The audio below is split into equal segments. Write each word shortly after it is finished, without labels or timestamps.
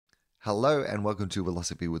Hello and welcome to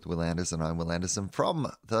Philosophy with Will Anderson. I'm Will Anderson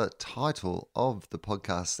from the title of the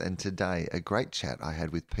podcast, and today a great chat I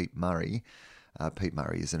had with Pete Murray. Pete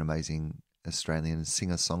Murray is an amazing Australian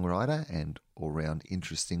singer-songwriter and all-round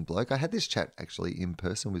interesting bloke. I had this chat actually in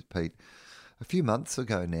person with Pete a few months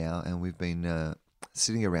ago now, and we've been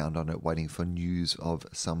sitting around on it waiting for news of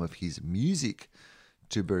some of his music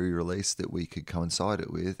to be released that we could coincide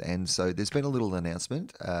it with. And so there's been a little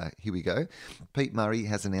announcement. Here we go. Pete Murray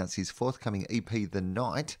has announced his forthcoming EP, The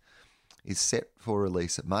Night, is set for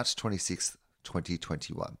release at March 26th,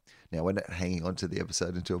 2021. Now, we're not hanging on to the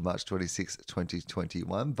episode until March 26th,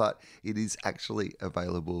 2021, but it is actually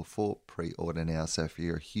available for pre-order now. So if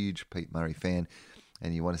you're a huge Pete Murray fan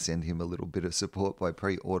and you want to send him a little bit of support by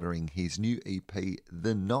pre-ordering his new EP,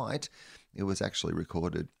 The Night, it was actually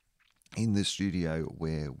recorded in the studio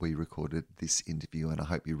where we recorded this interview, and I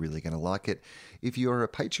hope you're really going to like it. If you're a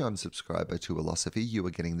Patreon subscriber to Philosophy, you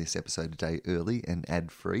are getting this episode a day early and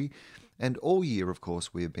ad-free. And all year, of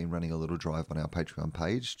course, we have been running a little drive on our Patreon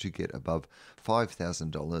page to get above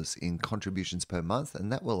 $5,000 in contributions per month,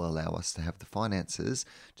 and that will allow us to have the finances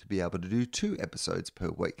to be able to do 2 episodes per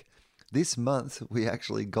week. This month, we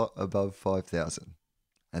actually got above 5,000,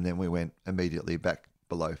 and then we went immediately back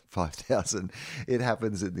below 5,000. It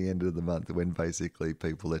happens at the end of the month when basically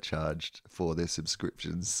people are charged for their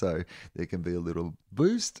subscriptions. So there can be a little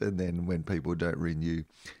boost, and then when people don't renew,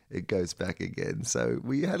 it goes back again. So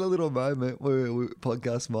we had a little moment where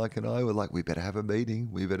Podcast Mike and I were like, we better have a meeting.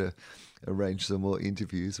 We better arrange some more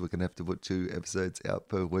interviews. We're going to have to put 2 episodes out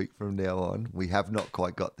per week from now on. We have not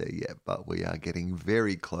quite got there yet, but we are getting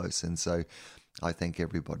very close. And so I thank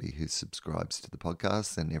everybody who subscribes to the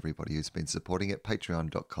podcast and everybody who's been supporting it.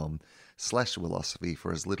 Patreon.com/Philosophy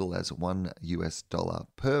for as little as $1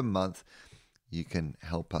 per month. You can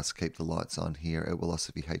help us keep the lights on here at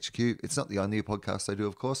Philosophy HQ. It's not the only podcast I do,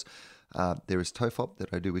 of course. There is TOEFOP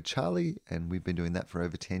that I do with Charlie, and we've been doing that for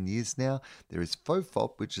over 10 years now. There is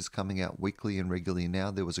FOFOP, which is coming out weekly and regularly now.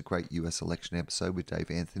 There was a great US election episode with Dave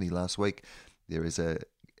Anthony last week. There is a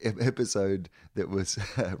episode that was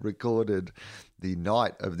recorded the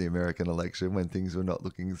night of the American election when things were not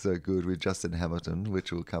looking so good with Justin Hamilton,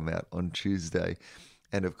 which will come out on Tuesday.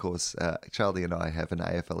 And of course, Charlie and I have an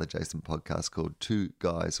AFL adjacent podcast called 2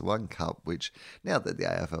 Guys, 1 Cup, which now that the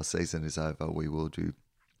AFL season is over, we will do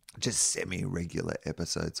just semi-regular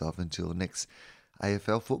episodes of until next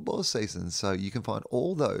AFL football season. So you can find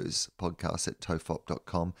all those podcasts at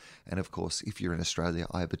tofop.com. And of course, if you're in Australia,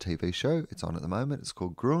 I have a TV show. It's on at the moment. It's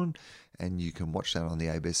called Gruen, and you can watch that on the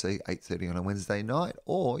ABC, 8:30 on a Wednesday night,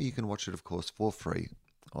 or you can watch it, of course, for free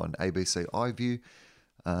on ABC iView,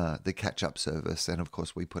 the catch-up service. And of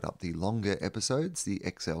course, we put up the longer episodes. The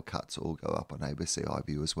XL cuts all go up on ABC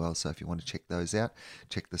iView as well. So if you want to check those out,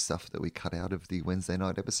 check the stuff that we cut out of the Wednesday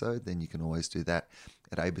night episode, then you can always do that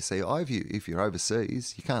at ABC iView. If you're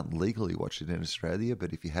overseas, you can't legally watch it in Australia,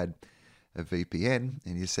 but if you had a VPN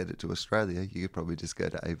and you set it to Australia, you could probably just go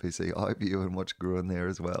to ABC iView and watch Gruen there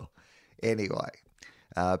as well. Anyway,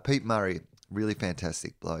 Pete Murray, really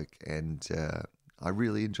fantastic bloke, and I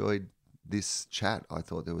really enjoyed this chat. I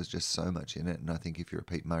thought there was just so much in it, and I think if you're a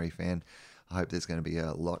Pete Murray fan, I hope there's going to be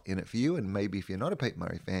a lot in it for you. And maybe if you're not a Pete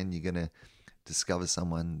Murray fan, you're going to discover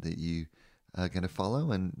someone that you are going to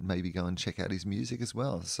follow and maybe go and check out his music as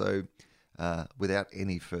well. So without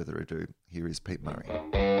any further ado, here is Pete Murray.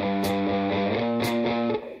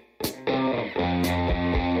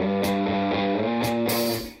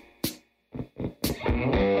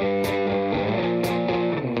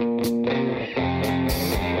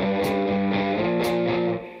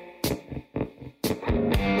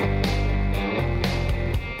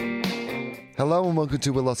 Hello and welcome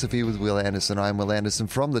to Philosophy with Will Anderson. I'm Will Anderson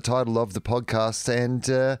from the title of the podcast, and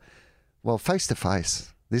face to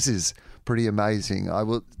face. This is pretty amazing. I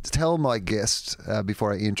will tell my guest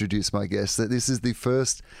before I introduce my guest that this is the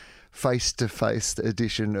first face-to-face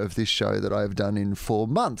edition of this show that I've done in 4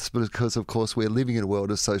 months, but because of course we're living in a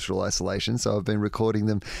world of social isolation, so I've been recording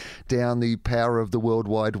them down the power of the World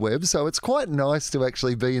Wide Web. So it's quite nice to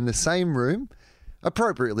actually be in the same room,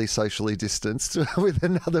 appropriately socially distanced with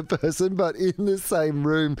another person, but in the same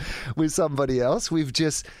room with somebody else. We've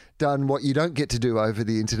just done what you don't get to do over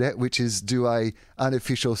the internet, which is do a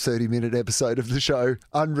unofficial 30-minute episode of the show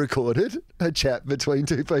unrecorded, a chat between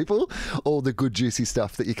 2 people, all the good juicy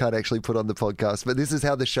stuff that you can't actually put on the podcast. But this is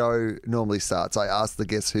how the show normally starts. I ask the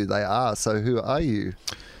guests who they are. So who are you?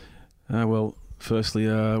 Firstly,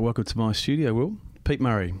 welcome to my studio, Will. Pete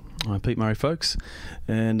Murray. I'm Pete Murray, folks,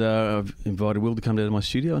 and I've invited Will to come down to my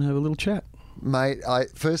studio and have a little chat. Mate,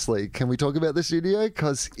 firstly, can we talk about the studio?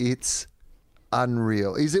 Because it's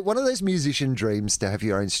unreal. Is it one of those musician dreams to have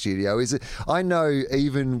your own studio? Is it? I know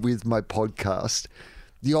even with my podcast,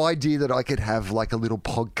 the idea that I could have like a little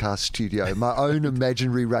podcast studio, my own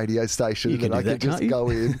imaginary radio station that I could just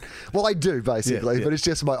go in. Well, I do basically, but it's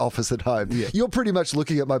just my office at home. Yeah. You're pretty much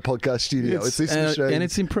looking at my podcast studio. It's this machine. And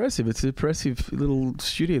it's impressive. It's an impressive little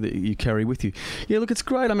studio that you carry with you. Yeah, look, it's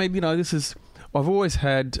great. I mean, I've always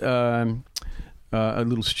had a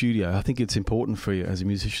little studio. I think it's important for you as a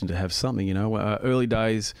musician to have something, early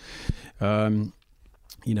days,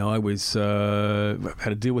 I was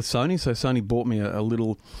had a deal with Sony, so Sony bought me a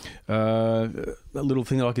little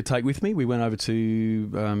thing that I could take with me. We went over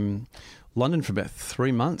to London for about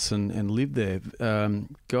 3 months and lived there.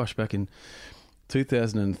 Back in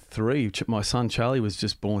 2003, my son Charlie was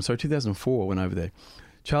just born. So 2004, I went over there.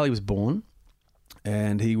 Charlie was born,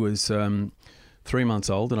 and he was 3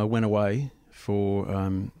 months old, and I went away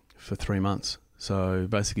for 3 months. So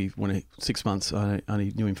basically, 6 months, I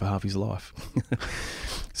only knew him for half his life.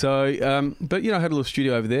 So, I had a little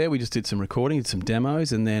studio over there. We just did some recording, did some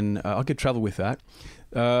demos, and then I could travel with that.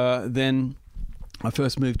 Then I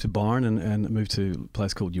first moved to Byron and moved to a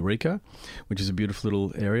place called Eureka, which is a beautiful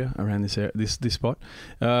little area around this spot,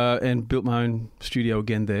 and built my own studio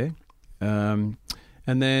again there.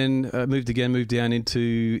 And then moved down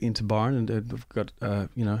into Byron, and I've got a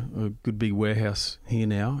good big warehouse here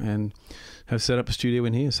now, and have set up a studio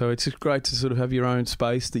in here. So it's just great to sort of have your own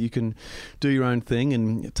space that you can do your own thing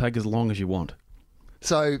and take as long as you want.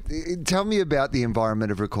 So tell me about the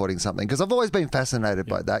environment of recording something, because I've always been fascinated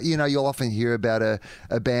by that. You'll often hear about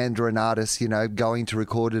a band or an artist, going to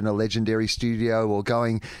record in a legendary studio or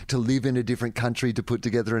going to live in a different country to put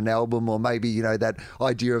together an album, or maybe, that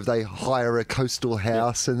idea of they hire a coastal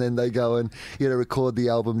house and then they go and, record the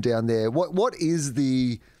album down there. What is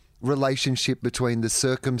the relationship between the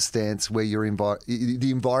circumstance where you're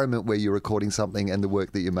the environment where you're recording something and the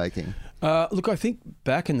work that you're making? Look, I think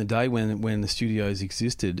back in the day when the studios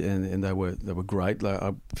existed and they were great. Like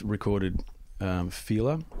I recorded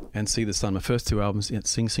Feeler and See the Sun, my first two albums at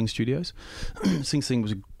Sing Sing Studios. Sing Sing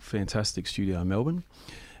was a fantastic studio in Melbourne.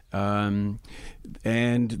 And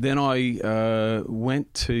then I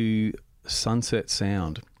went to Sunset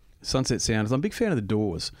Sound. Sunset Sound, I'm a big fan of The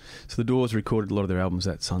Doors. So The Doors recorded a lot of their albums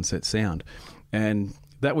at Sunset Sound. And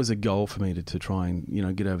that was a goal for me to try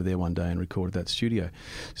and, get over there one day and record at that studio.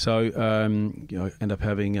 So, end up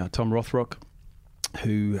having Tom Rothrock,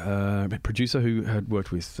 a producer who had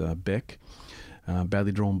worked with Beck,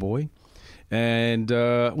 Badly Drawn Boy. And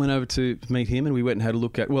went over to meet him, and we went and had a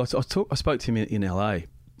look at, I spoke to him in LA.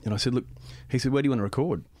 And I said, look, he said, where do you want to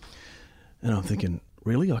record? And I'm thinking,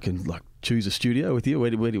 really? I can choose a studio with you?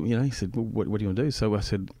 Where do he said, well, what do you want to do? So I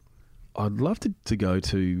said, I'd love to go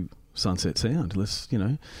to Sunset Sound. Let's,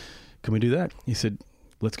 can we do that? He said,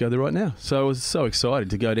 let's go there right now. So I was so excited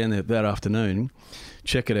to go down there that afternoon,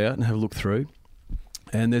 check it out and have a look through.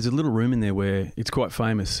 And there's a little room in there where it's quite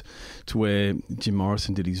famous to where Jim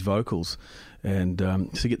Morrison did his vocals. And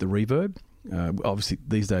to get the reverb, obviously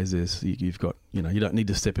these days you've got, you don't need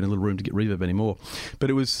to step in a little room to get reverb anymore. But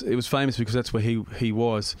it was famous because that's where he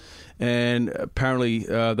was. And apparently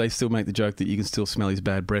they still make the joke that you can still smell his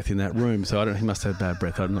bad breath in that room. So he must have bad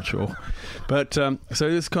breath, I'm not sure. But so it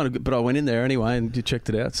was kind of good. But I went in there anyway and checked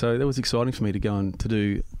it out. So that was exciting for me to go and to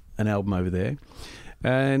do an album over there.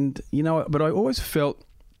 And, but I always felt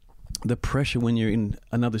the pressure when you're in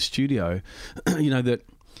another studio, that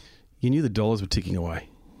you knew the dollars were ticking away.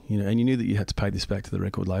 And you knew that you had to pay this back to the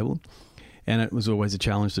record label. And it was always a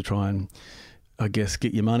challenge to try and, I guess,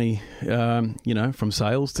 get your money, from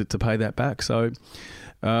sales to pay that back. So,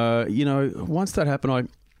 once that happened,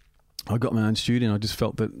 I got my own studio, and I just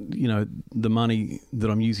felt that, the money that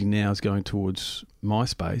I'm using now is going towards my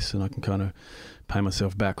space, and I can kind of pay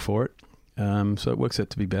myself back for it. So it works out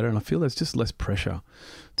to be better. And I feel there's just less pressure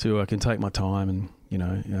I can take my time, and,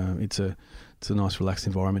 it's a nice relaxed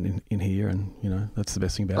environment in here, and that's the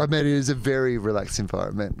best thing about it. I mean, it is a very relaxed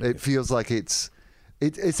environment. It feels like it's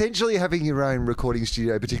essentially having your own recording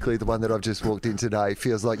studio, particularly the one that I've just walked in today,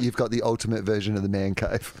 feels like you've got the ultimate version of the man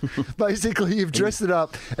cave. Basically, you've dressed it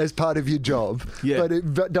up as part of your job, but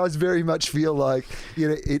it does very much feel like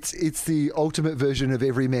it's the ultimate version of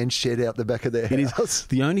every man's shed out the back of their house. It is.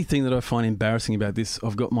 The only thing that I find embarrassing about this,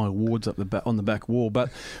 I've got my awards up on the back wall,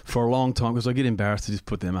 but for a long time, because I get embarrassed to just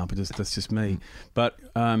put them up, that's just me. But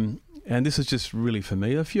and this is just really for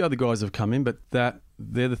me. A few other guys have come in, but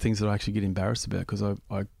they're the things that I actually get embarrassed about, because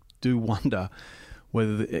I do wonder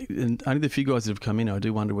and only the few guys that have come in, I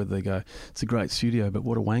do wonder whether they go, it's a great studio, but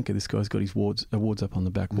what a wanker, this guy's got his awards up on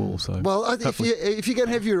the back wall. So, well, if you're going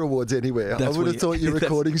to have your awards anywhere, I would have thought your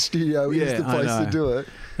recording studio is the place to do it.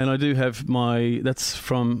 And I do have that's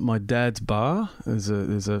from my dad's bar. There's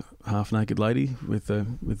a half naked lady with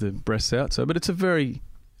the breasts out. So, but it's a very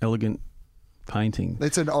elegant painting.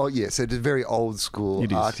 It's it's a very old school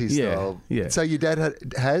arty style. Yeah. So your dad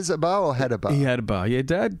has a bar or had a bar? He had a bar. Yeah,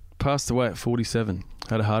 Dad passed away at 47.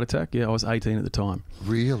 Had a heart attack. Yeah, I was 18 at the time.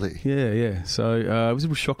 Really? Yeah. So it was a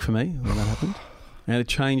real shock for me when that happened, and it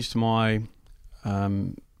changed my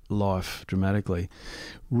life dramatically.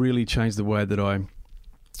 Really changed the way that I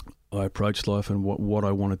approached life and what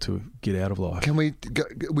I wanted to get out of life. Can we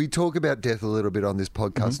talk about death a little bit on this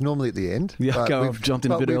podcast? Mm-hmm. Normally at the end. Yeah, I've jumped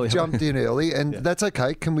in a bit early. We've jumped in early, and that's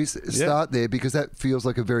okay. Can we start there, because that feels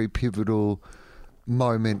like a very pivotal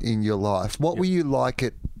moment in your life. What were you like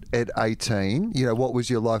at 18? You know, what was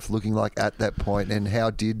your life looking like at that point, and how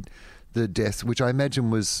did the death, which I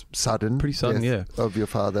imagine was sudden, pretty sudden, of your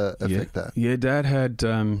father affect that? Yeah, Dad had.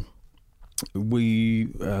 We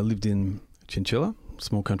lived in Chinchilla,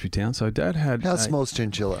 small country town. So Dad had. How small's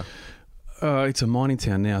Chinchilla? It's a mining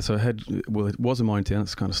town now. So it was a mining town.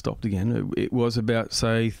 It's kind of stopped again. It was about,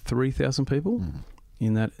 say, 3,000 people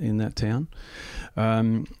in that town.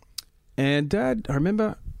 And Dad, I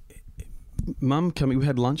remember Mum coming. We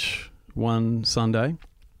had lunch one Sunday,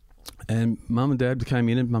 and Mum and Dad came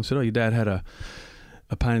in, and Mum said, "Oh, your dad had a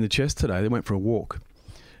pain in the chest today. They went for a walk."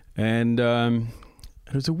 And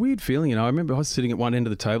it was a weird feeling, you know. I remember I was sitting at one end of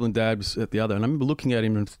the table and Dad was at the other, and I remember looking at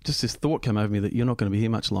him, and just this thought came over me that you're not going to be here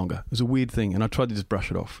much longer. It was a weird thing, and I tried to just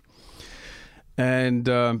brush it off. And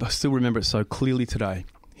I still remember it so clearly today,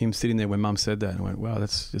 him sitting there when Mum said that, and I went, wow,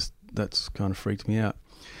 that's kind of freaked me out.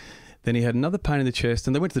 Then he had another pain in the chest,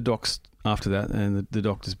 and they went to the docs after that, and the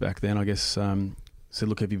doctors back then, I guess, said,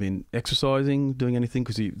 look, have you been exercising, doing anything?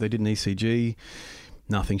 Because they did an ECG.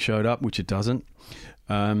 Nothing showed up, which it doesn't.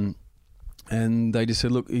 And they just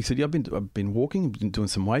said, look, he said, yeah, I've been walking, been doing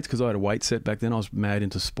some weights, because I had a weight set back then. I was mad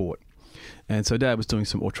into sport. And so Dad was trying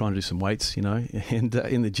to do some weights, you know, and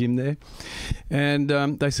in the gym there. And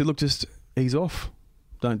they said, look, just ease off.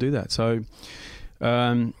 Don't do that. So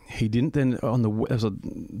he didn't. Then on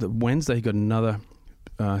the Wednesday, he got another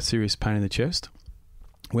serious pain in the chest.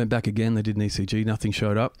 Went back again. They did an ECG. Nothing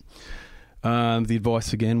showed up. The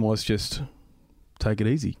advice again was just take it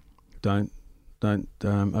easy. Don't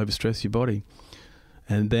overstress your body.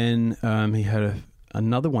 And then he had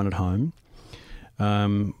another one at home,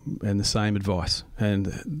 and the same advice.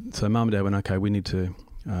 And so Mum and Dad went, okay, we need to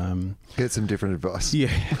get some different advice.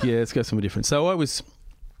 Yeah, let's go somewhere different. So I was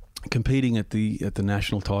competing at the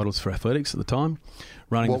national titles for athletics at the time.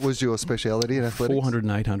 What was your speciality in athletics? 400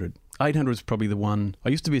 and 800. 800 was probably the one. I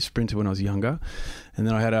used to be a sprinter when I was younger, and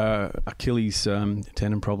then I had a Achilles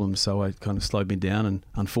tendon problem, so it kind of slowed me down. And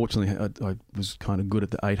unfortunately, I was kind of good at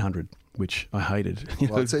the 800, which I hated.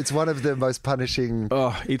 Well, so it's one of the most punishing.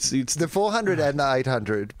 Oh, it's the 400 and the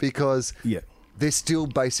 800, because they're still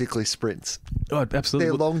basically sprints. Oh, absolutely.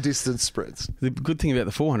 They're long distance sprints. The good thing about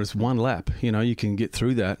the 400 is one lap. You know, you can get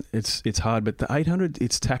through that. It's hard, but the 800,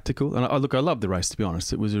 it's tactical. And I love the race, to be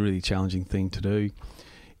honest. It was a really challenging thing to do.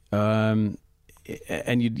 And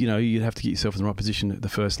you'd have to get yourself in the right position at the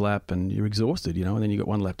first lap, and you're exhausted, you know, and then you got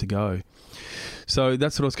one lap to go. So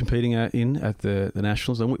that's what I was competing at the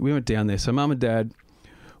Nationals, and we went down there. So Mum and Dad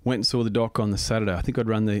went and saw the doc on the Saturday. I think I'd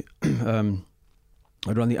run the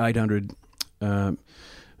 800 and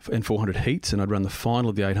 400 heats, and I'd run the final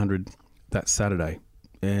of the 800 that Saturday.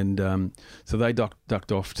 And so they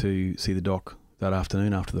ducked off to see the doc that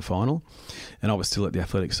afternoon after the final, and I was still at the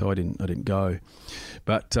athletics, so I didn't go.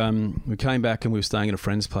 But we came back, and we were staying at a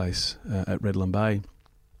friend's place at Redland Bay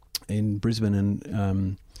in Brisbane,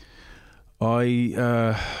 and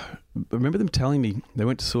I remember them telling me they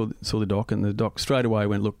went to saw the doc, and the doc straight away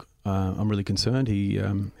went, look, I'm really concerned. He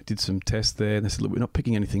did some tests there, and they said, look, we're not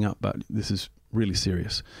picking anything up, but this is really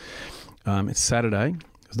serious. It's Saturday.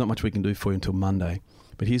 There's not much we can do for you until Monday,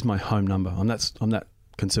 but here's my home number. I'm that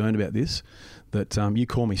concerned about this that you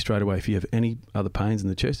call me straight away. If you have any other pains in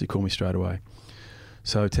the chest, you call me straight away.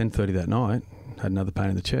 So 10:30 that night, had another pain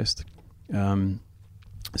in the chest.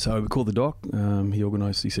 So we called the doc.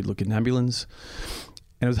 He said, look, get an ambulance.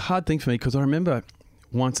 And it was a hard thing for me, because I remember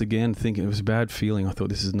once again thinking it was a bad feeling. I thought,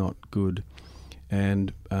 this is not good.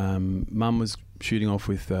 And Mum was shooting off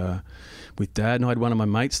with Dad, and I had one of my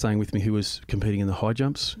mates staying with me who was competing in the high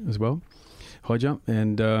jumps as well. High jump.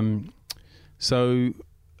 And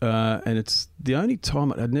and it's the only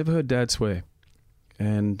time I'd never heard Dad swear.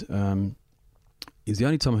 And It was the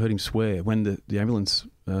only time I heard him swear when the ambulance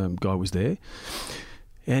guy was there.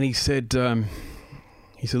 And he said,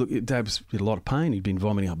 look, Dad was in a lot of pain. He'd been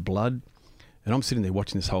vomiting up blood. And I'm sitting there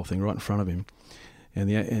watching this whole thing right in front of him. And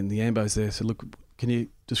the ambo's there said, look, can you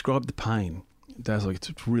describe the pain? Dad's like,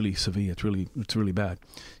 it's really severe. It's really bad.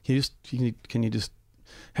 Can you just,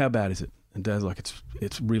 how bad is it? And Dad's like,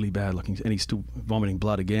 it's really bad. Like, and he's still vomiting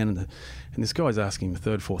blood again. And this guy's asking him the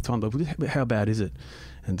third, fourth time, but how bad is it?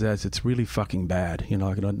 And Dad said, it's really fucking bad. You know,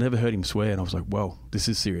 like, and I'd never heard him swear. And I was like, whoa, this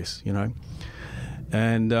is serious, you know?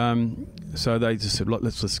 And so they just said, look,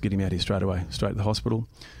 let's get him out here straight away, straight to the hospital.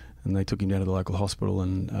 And they took him down to the local hospital.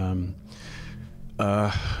 And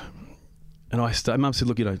Mum said,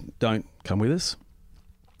 look, you know, don't come with us.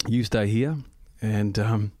 You stay here. And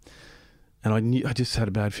I just had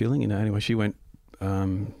a bad feeling, you know. Anyway, she went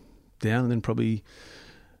down, and then probably,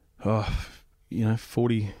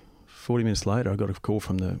 40 minutes later, I got a call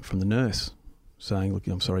from the nurse saying, look,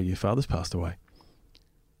 I'm sorry, your father's passed away.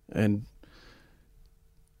 And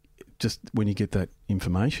just when you get that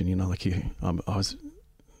information, you know, like I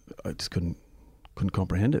just couldn't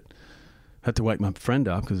comprehend it. Had to wake my friend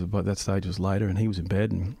up because by that stage it was later, and he was in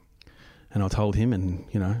bed, and I told him, and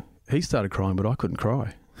you know, he started crying, but I couldn't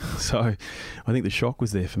cry. So I think the shock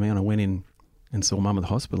was there for me, and I went in and saw Mum at the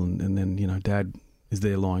hospital, and then, you know, Dad is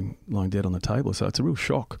there lying dead on the table. So it's a real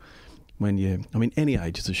shock when any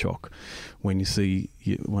age is a shock when you see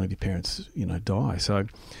one of your parents, you know, die. So,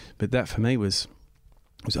 but that for me was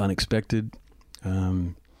unexpected,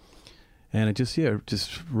 and it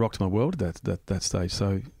just rocked my world at that stage.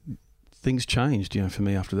 So things changed, you know, for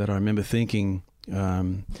me after that. I remember thinking, you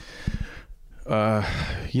know,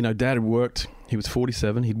 Dad had worked. He was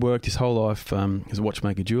 47. He'd worked his whole life as a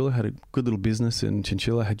watchmaker jeweler, had a good little business in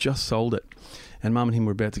Chinchilla, had just sold it. And Mum and him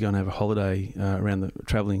were about to go and have a holiday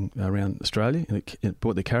travelling around Australia, and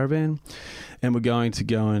bought their caravan, and were going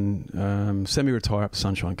and semi-retire up the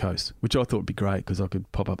Sunshine Coast, which I thought would be great because I could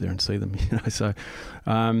pop up there and see them, you know. So,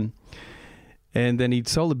 and then he'd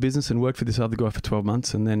sold the business and worked for this other guy for 12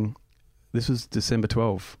 months, and then this was December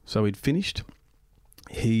 12. So he'd finished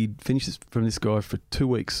from this guy for 2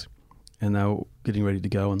 weeks, and they were getting ready to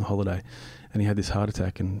go on the holiday, and he had this heart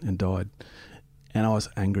attack and died. And I was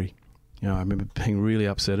angry. You know, I remember being really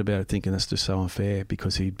upset about it, thinking that's just so unfair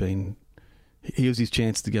because he was his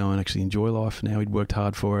chance to go and actually enjoy life. Now he'd worked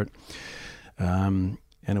hard for it, and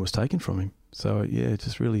it was taken from him. So yeah, it's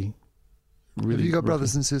just really. Have you got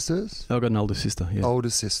brothers and sisters? I've got an older sister. Yeah.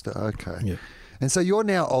 Older sister. Okay. Yeah. And so you're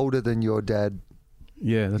now older than your dad.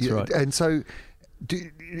 Yeah, that's right. And so,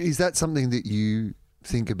 is that something that you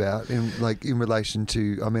think about in relation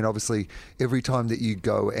to? I mean, obviously, every time that you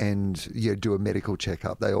go and do a medical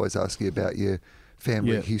checkup, they always ask you about your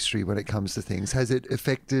family history when it comes to things. Has it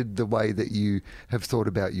affected the way that you have thought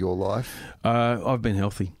about your life? I've been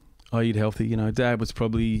healthy. I eat healthy. You know, Dad was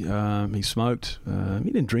probably he smoked. He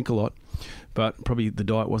didn't drink a lot, but probably the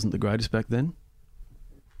diet wasn't the greatest back then.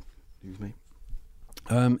 Excuse me.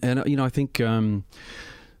 And you know, I think so.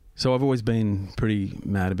 I've always been pretty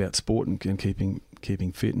mad about sport and keeping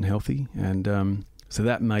fit and healthy, and so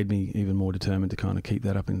that made me even more determined to kind of keep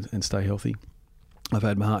that up and stay healthy. I've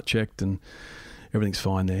had my heart checked and everything's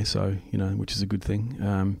fine there, so you know, which is a good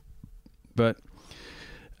thing. But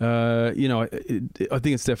you know, I think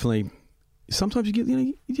it's definitely. Sometimes you get, you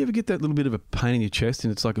know, you ever get that little bit of a pain in your chest,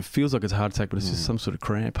 and it's like it feels like it's a heart attack, but it's just some sort of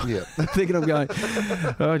cramp. Yeah, thinking I'm going,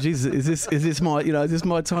 oh Jesus, is this my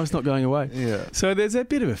time? It's not going away. Yeah. So there's that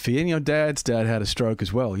bit of a fear. And, you know, Dad's dad had a stroke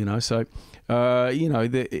as well. You know, so you know,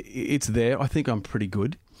 it's there. I think I'm pretty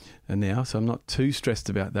good now, so I'm not too stressed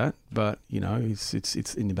about that. But you know, it's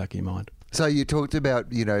in the back of your mind. So you talked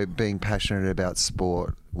about, you know, being passionate about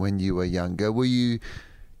sport when you were younger. Were you?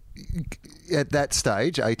 At that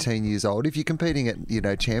stage, 18 years old, if you're competing at, you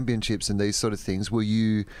know, championships and these sort of things, were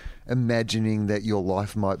you imagining that your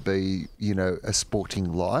life might be, you know, a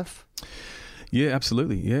sporting life? Yeah,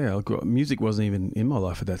 absolutely. Yeah, music wasn't even in my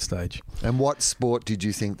life at that stage. And what sport did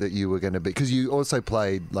you think that you were going to be? Because you also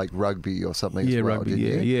played like rugby or something as well, rugby,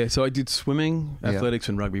 didn't you? Yeah. So I did swimming, athletics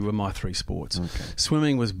and rugby were my three sports. Okay.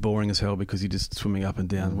 Swimming was boring as hell because you're just swimming up and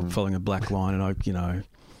down, following a black line, and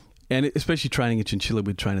and especially training at Chinchilla,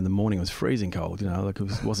 we'd train in the morning. It was freezing cold, you know, like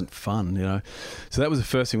it wasn't fun, you know. So that was the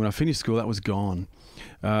first thing. When I finished school, that was gone.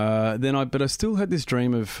 But I still had this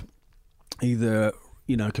dream of either,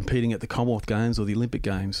 you know, competing at the Commonwealth Games or the Olympic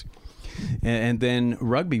Games. And then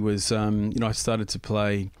rugby was, you know, I started to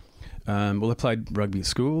play, I played rugby at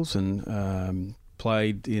schools and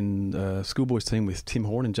played in schoolboys team with Tim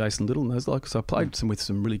Horn and Jason Little and those like. So I played with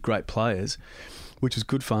some really great players, which was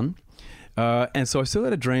good fun. And so I still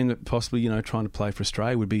had a dream that possibly, trying to play for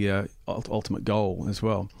Australia would be a ultimate goal as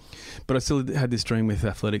well. But I still had this dream with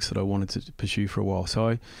athletics that I wanted to pursue for a while.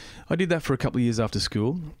 So I did that for a couple of years after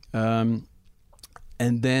school. And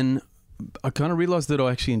then I kind of realised that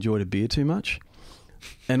I actually enjoyed a beer too much.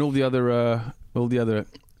 And all the other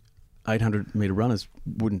 800-metre runners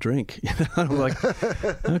wouldn't drink. I'm like,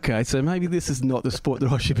 okay, so maybe this is not the sport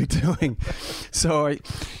that I should be doing. So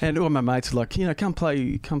all my mates were like, come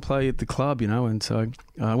play at the club, And so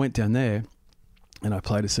I went down there and I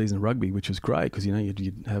played a season of rugby, which was great because,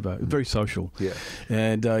 you'd have a very social. Yeah.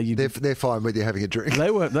 And they're fine with you having a drink. They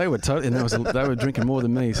were totally, and they were drinking more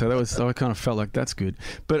than me. So I kind of felt like that's good.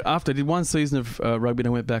 But after I did one season of rugby, I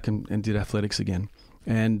went back and did athletics again.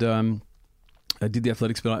 And I did the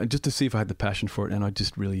athletics, but just to see if I had the passion for it, and I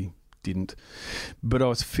just really didn't. But I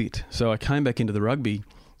was fit, so I came back into the rugby,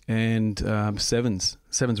 and sevens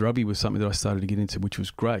rugby was something that I started to get into, which was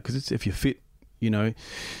great because if you're fit, you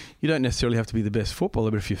don't necessarily have to be the best footballer,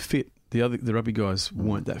 but if you're fit, the rugby guys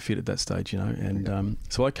weren't that fit at that stage, And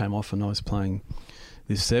so I came off and I was playing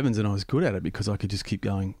this sevens, and I was good at it because I could just keep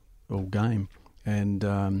going all game, and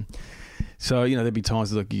so there'd be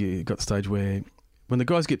times like you got the stage where when the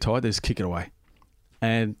guys get tired, they just kick it away.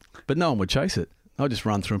 But no one would chase it. I'd just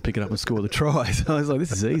run through and pick it up and score the try. So I was like,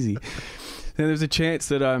 this is easy. Then there was a chance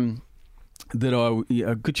that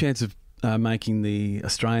a good chance of making the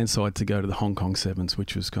Australian side to go to the Hong Kong Sevens,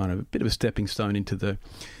 which was kind of a bit of a stepping stone into the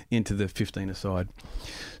 15er side.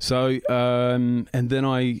 So and then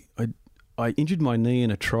I injured my knee in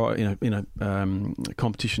a try in a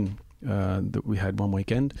competition that we had one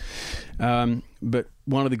weekend. But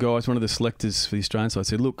one of the selectors for the Australian side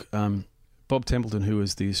said, look, Bob Templeton, who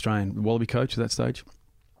was the Australian Wallaby coach at that stage,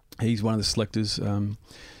 he's one of the selectors,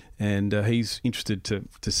 and he's interested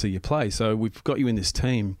to see you play. So we've got you in this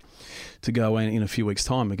team to go in a few weeks'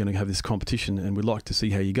 time. We're going to have this competition, and we'd like to see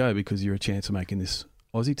how you go because you're a chance of making this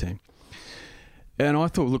Aussie team. And I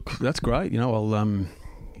thought, look, that's great. I'll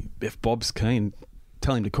if Bob's keen,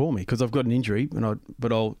 tell him to call me because I've got an injury,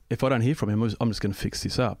 if I don't hear from him, I'm just going to fix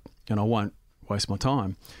this up, and I won't waste my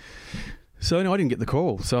time. So I didn't get the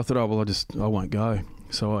call. So I thought, I won't go.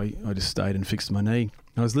 So I just stayed and fixed my knee.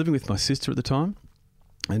 I was living with my sister at the time,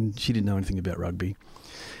 and she didn't know anything about rugby.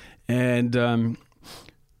 And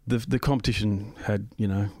the competition had, it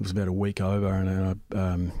was about a week over,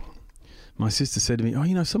 and my sister said to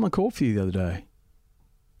me, someone called for you the other day.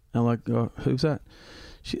 And I'm like, oh, who's that?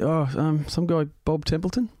 Some guy, Bob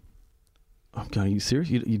Templeton. I'm going, are you serious?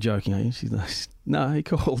 You're joking, are you? She's like, no, he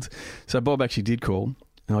called. So Bob actually did call.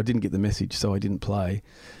 And I didn't get the message, so I didn't play.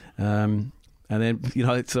 And then,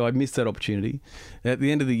 so I missed that opportunity. At the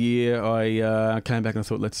end of the year, I came back and I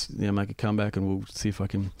thought, let's make a comeback and we'll see if I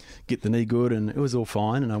can get the knee good. And it was all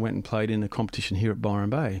fine. And I went and played in a competition here at Byron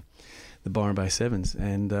Bay, the Byron Bay Sevens,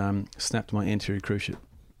 and snapped my anterior cruciate.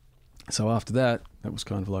 So after that, that was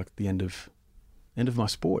kind of like the end of my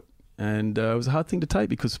sport. And it was a hard thing to take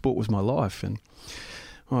because sport was my life. And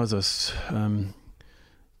I was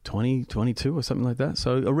 20, 22 or something like that.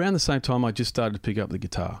 So around the same time, I just started to pick up the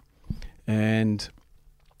guitar. And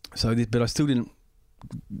so, but I still didn't,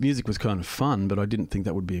 music was kind of fun, but I didn't think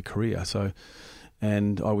that would be a career. So,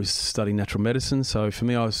 and I was studying natural medicine. So for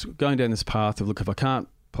me, I was going down this path of, look, if I can't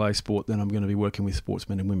play sport, then I'm going to be working with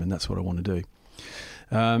sportsmen and women. That's what I want to do.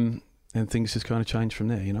 And things just kind of changed from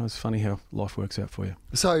there. It's funny how life works out for you.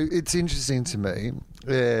 So it's interesting to me.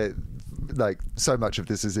 So much of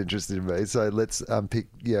this is interesting to me. So let's pick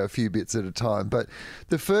a few bits at a time. But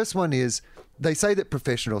the first one is, they say that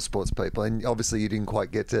professional sports people, and obviously you didn't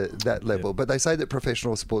quite get to that level, but they say that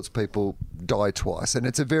professional sports people die twice. And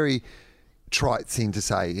it's a very trite thing to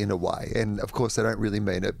say in a way. And of course they don't really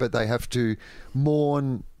mean it, but they have to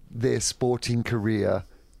mourn their sporting career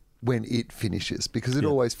when it finishes, because it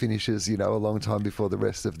always finishes, a long time before the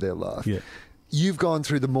rest of their life. Yeah. You've gone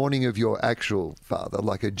through the mourning of your actual father,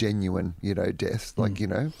 like a genuine, death,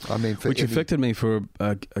 which affected me for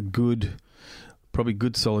a good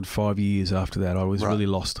solid 5 years after that. I was really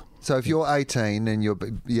lost. So if you're 18 and you're,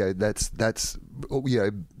 that's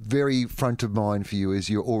very front of mind for you as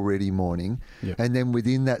you're already mourning. Yep. And then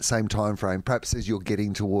within that same time frame, perhaps as you're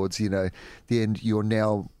getting towards, the end, you're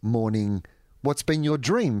now mourning what's been your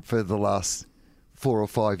dream for the last 4 or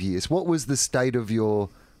 5 years. What was the state of your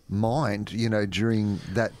mind, during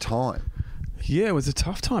that time? Yeah, it was a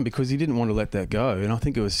tough time because he didn't want to let that go. And I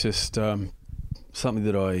think it was just something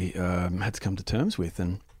that I had to come to terms with.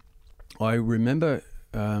 And I remember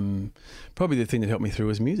probably the thing that helped me through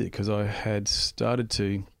was music, because I had started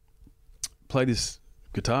to play this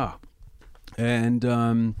guitar.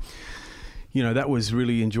 And you know, that was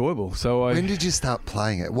really enjoyable. So When did you start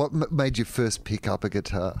playing it? What made you first pick up a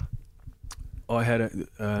guitar? I had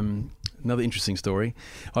another interesting story.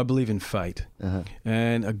 I believe in fate,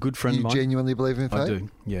 and a good friend of mine. You genuinely believe in fate? I do,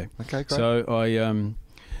 yeah. Okay, great. So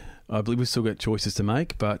I believe we've still got choices to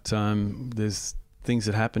make, but there's things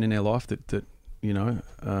that happen in our life that you know,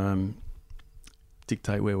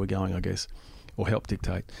 dictate where we're going, I guess, or help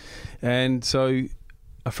dictate. And so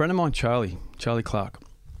a friend of mine, Charlie Clark,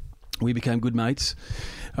 we became good mates,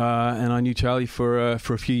 and I knew Charlie for a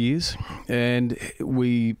few years, and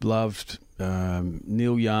we loved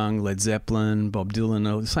Neil Young, Led Zeppelin, Bob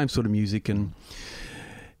Dylan, the same sort of music. And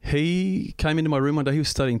he came into my room one day. He was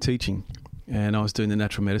studying teaching, and I was doing the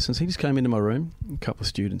natural medicine. So he just came into my room, a couple of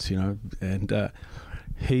students, you know, and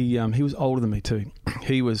he was older than me too.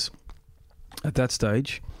 He was, at that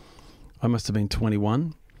stage, I must have been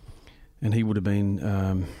 21, and he would have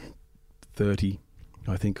been 30,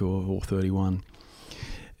 I think, or 31.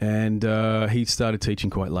 And he started teaching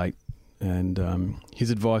quite late. And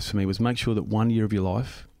his advice for me was make sure that 1 year of your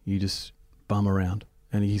life you just bum around.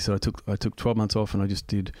 And he said I took 12 months off and I just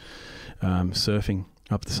did surfing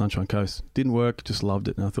up the Sunshine Coast. Didn't work, just loved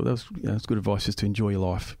it. And I thought that was good advice, just to enjoy your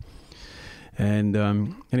life. And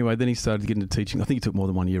anyway, then he started getting into teaching. I think he took more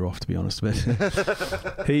than 1 year off, to be honest. But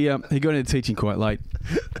he got into teaching quite late,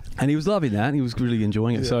 and he was loving that. And he was really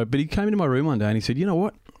enjoying it. Yeah. But he came into my room one day and he said, "You know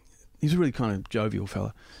what?" He's a really kind of jovial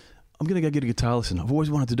fella. "I'm going to go get a guitar lesson. I've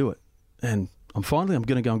always wanted to do it, and I'm going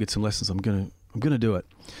to go and get some lessons. I'm going to do it."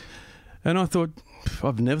 And I thought,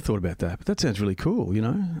 I've never thought about that, but that sounds really cool, you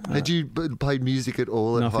know. Had you played music at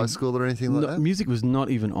all at high school or anything like that? Music was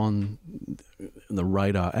not even on the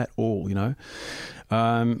radar at all, you know.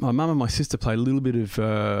 My mum and my sister played a little bit of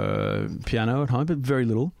piano at home, but very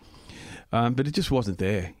little. But it just wasn't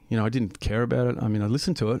there. You know, I didn't care about it. I mean, I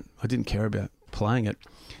listened to it. I didn't care about playing it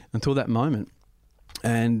until that moment.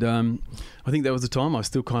 And I think that was the time I was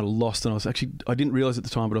still kind of lost, and I didn't realise at the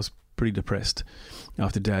time, but I was pretty depressed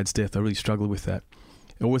after Dad's death. I really struggled with that.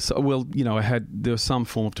 It was, well, you know, there was some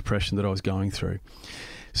form of depression that I was going through.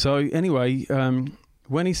 So anyway,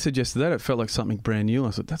 when he suggested that, it felt like something brand new. I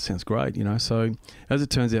thought, that sounds great, you know. So as it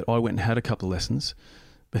turns out, I went and had a couple of lessons,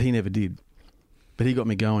 but he never did. But he got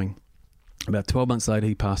me going. About 12 months later,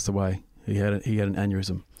 he passed away. He had an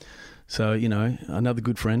aneurysm. So, you know, another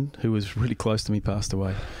good friend who was really close to me passed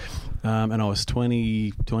away. And I was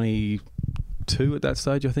 22 at that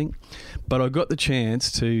stage, I think. But I got the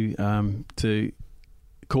chance to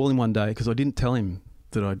call him one day, because I didn't tell him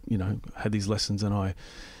that I, you know, had these lessons and I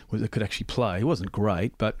could actually play. It wasn't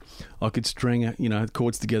great, but I could string, you know,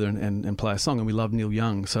 chords together and play a song. And we loved Neil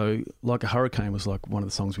Young, so Like a Hurricane was like one of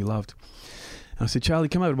the songs we loved. And I said, "Charlie,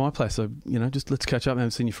 come over to my place. So, you know, just let's catch up. I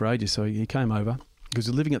haven't seen you for ages." So he came over, because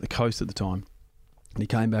we were living at the coast at the time, and he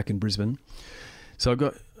came back in Brisbane. So I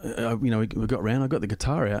got, you know, we got round. I got the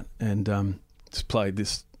guitar out and just played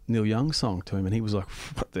this Neil Young song to him, and he was like,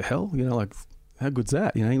 "What the hell?" You know, like, how good's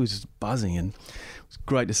that? You know, he was just buzzing, and it was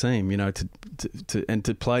great to see him, you know,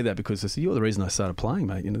 to play that, because I said, "You're the reason I started playing,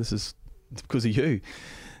 mate. You know, it's because of you."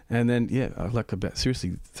 And then, yeah, like about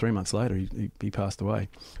seriously 3 months later, he passed away.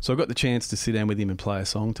 So I got the chance to sit down with him and play a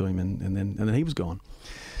song to him, and then he was gone.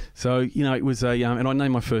 So, you know, it was and I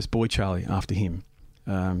named my first boy Charlie after him.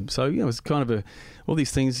 So, you know, it's kind of all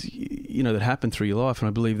these things, you know, that happen through your life, and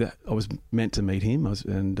I believe that I was meant to meet him.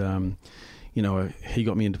 You know, he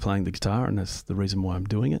got me into playing the guitar, and that's the reason why I'm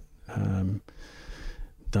doing it. Don't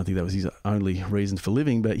think that was his only reason for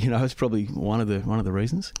living, but, you know, it's probably one of the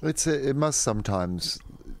reasons. It must sometimes,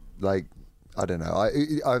 like, I don't know.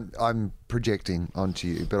 I'm projecting onto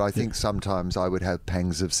you, but I think sometimes I would have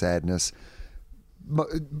pangs of sadness.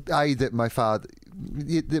 That my father,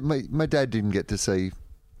 my dad didn't get to see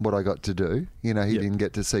what I got to do. You know, he didn't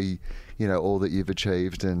get to see, you know, all that you've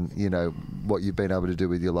achieved and, you know, what you've been able to do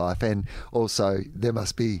with your life. And also there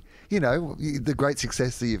must be, you know, the great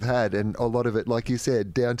success that you've had, and a lot of it, like you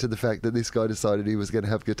said, down to the fact that this guy decided he was going to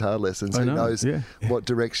have guitar lessons. Who knows what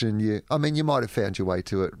direction you might have found your way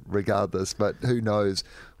to it regardless, but who knows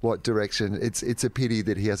what direction. It's a pity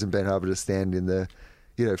that he hasn't been able to stand in the,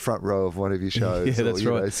 you know, front row of one of your shows, or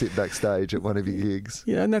you know, sit backstage at one of your gigs.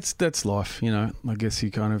 Yeah, and that's life. You know, I guess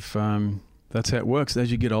you kind of that's how it works.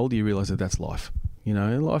 As you get older, you realise that that's life. You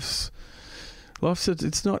know, life's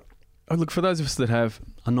it's not. Look, for those of us that have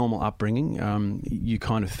a normal upbringing, you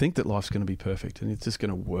kind of think that life's going to be perfect and it's just going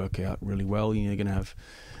to work out really well. You're going to have,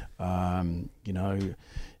 you know,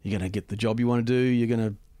 you're going to get the job you want to do. You're going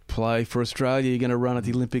to play for Australia. You're going to run at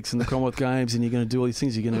the Olympics and the Commonwealth Games, and you're going to do all these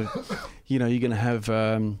things. You're going to, you know, you're going to have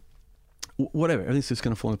whatever, everything's just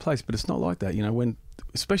going to fall into place. But it's not like that, you know.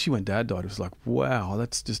 Especially when Dad died, it was like, wow,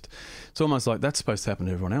 it's almost like that's supposed to happen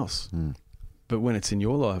to everyone else. But when it's in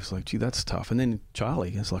your life, it's like, gee, that's tough. And then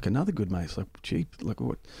Charlie, it's like another good mate. It's like, gee, like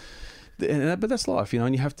what? But that's life, you know.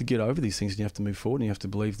 And you have to get over these things, and you have to move forward, and you have to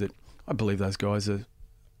believe that. I believe those guys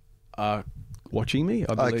are watching me.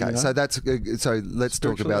 I believe, okay, you know? so let's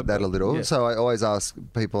talk about that a little. Yeah. So I always ask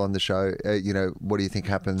people on the show, you know, what do you think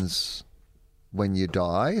happens when you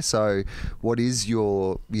die? So what is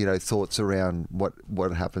your, you know, thoughts around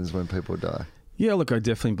what happens when people die? Yeah, look, I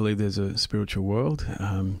definitely believe there's a spiritual world,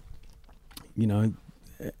 you know,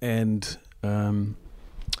 and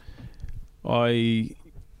I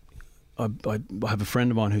have a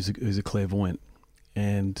friend of mine who's a clairvoyant,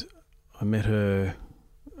 and I met her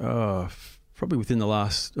probably within the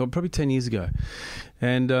last, probably 10 years ago,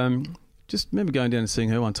 and just remember going down and seeing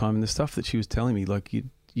her one time, and the stuff that she was telling me, like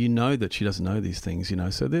you know that she doesn't know these things, you know,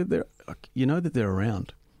 so they're you know that they're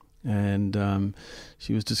around, and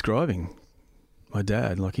she was describing my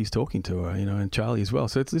dad, like he's talking to her, you know, and Charlie as well.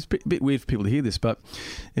 So it's a bit weird for people to hear this, but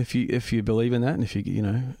if you believe in that, and if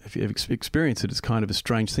you experience it, it's kind of a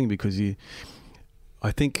strange thing, because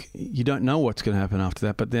I think you don't know what's going to happen after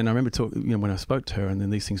that. But then I remember talking, you know, when I spoke to her, and then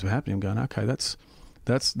these things were happening, I'm going, okay, that's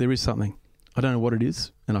there is something. I don't know what it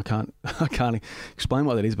is, and I can't explain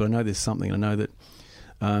what that is, but I know there's something. I know that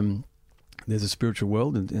there's a spiritual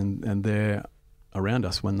world, and they're around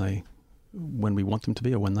us when we want them to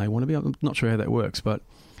be, or when they want to be. I'm not sure how that works, but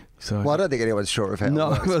well, I don't think anyone's sure of how it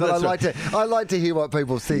works. But I like to hear what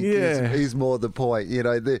people think is more the point. You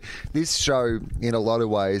know, this show in a lot of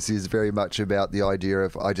ways is very much about the idea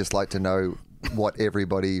of, I just like to know what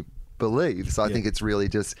everybody believes. I think it's really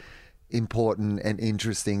just important and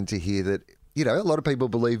interesting to hear that, you know, a lot of people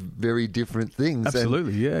believe very different things.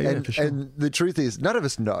 Absolutely, for sure. And the truth is, none of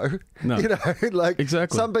us know. No. You know, like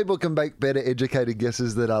exactly. Some people can make better educated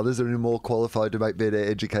guesses than others, and are more qualified to make better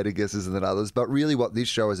educated guesses than others. But really what this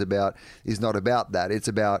show is about is not about that. It's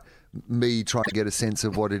about me trying to get a sense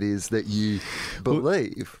of what it is that you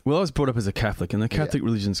believe. Well, I was brought up as a Catholic, and the Catholic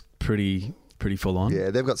religion's pretty full on. Yeah,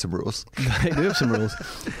 they've got some rules. They do have some rules.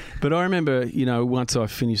 But I remember, you know, once I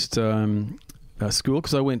finished school,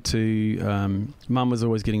 because I went to, Mum was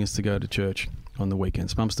always getting us to go to church on the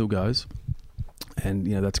weekends. Mum still goes, and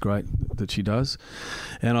you know that's great that she does.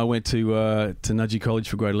 And I went to Nudgee College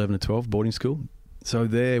for grade 11 to 12, boarding school. So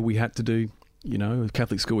there we had to do, you know,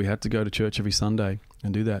 Catholic school, we had to go to church every Sunday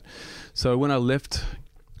and do that. So when I left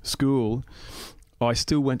school, I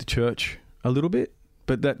still went to church a little bit,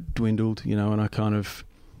 but that dwindled, you know, and I kind of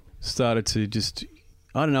started to just,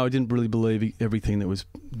 I don't know, I didn't really believe everything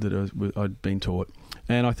that I'd been taught.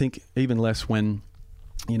 And I think even less when,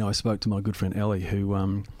 you know, I spoke to my good friend Ellie,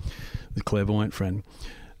 who, the clairvoyant friend.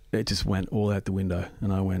 It just went all out the window.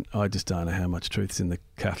 And I just don't know how much truth's in the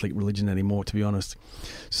Catholic religion anymore, to be honest.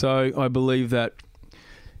 So I believe that,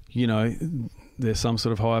 you know, there's some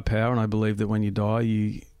sort of higher power, and I believe that when you die,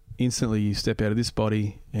 you step out of this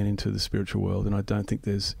body and into the spiritual world. And I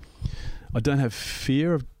don't have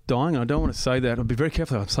fear of dying. I don't want to say that. I'll be very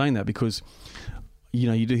careful how I'm saying that, because, you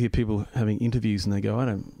know, you do hear people having interviews and they go,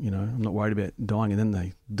 I'm not worried about dying, and then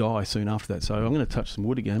they die soon after that. So I'm going to touch some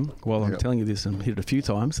wood again while I'm telling you this, and hit it a few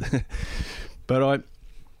times. But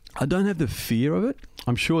I don't have the fear of it.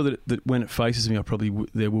 I'm sure that when it faces me,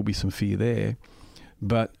 there will be some fear there.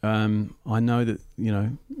 But I know that, you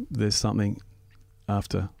know, there's something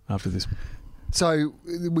after this. So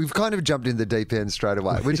we've kind of jumped in the deep end straight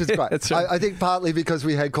away, which is great. That's right. I think partly because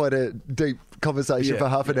we had quite a deep conversation for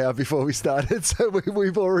half an hour before we started, so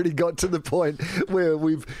we've already got to the point where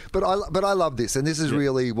But I love this, and this is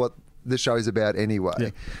really what the show's about anyway. Yeah.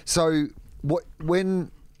 So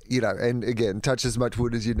when you know, and again, touch as much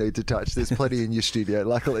wood as you need to touch. There's plenty in your studio,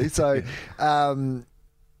 luckily. So,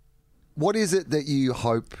 what is it that you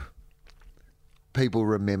hope people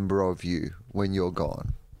remember of you when you're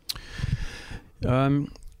gone? You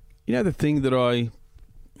know, the thing that I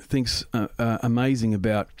think's amazing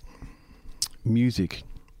about music,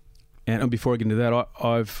 and before I get into that,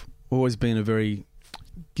 I've always been a very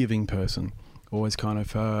giving person. Always kind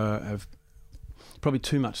of have probably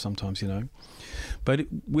too much sometimes, you know. But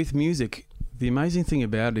with music, the amazing thing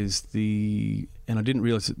about it is and I didn't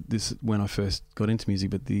realise this when I first got into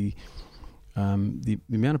music, but the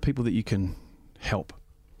amount of people that you can help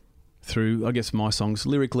through, I guess, my songs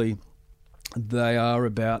lyrically. They are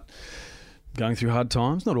about going through hard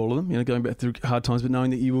times, not all of them, you know, going back through hard times, but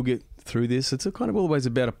knowing that you will get through this. It's kind of always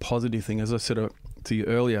about a positive thing. As I said to you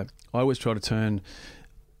earlier, I always try to turn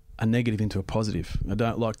a negative into a positive. I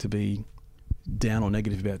don't like to be down or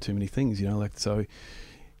negative about too many things, you know, like, so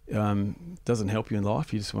doesn't help you in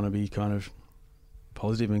life. You just want to be kind of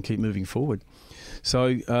positive and keep moving forward.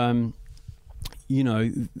 So,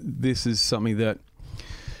 this is something that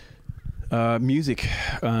music,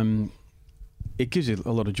 it gives you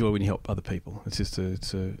a lot of joy when you help other people. It's just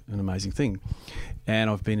an amazing thing. And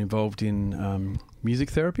I've been involved in music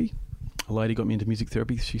therapy. A lady got me into music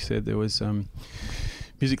therapy. She said there was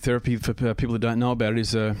music therapy, for people who don't know about it,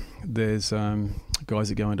 is there's guys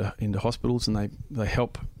that go into hospitals and they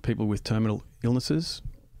help people with terminal illnesses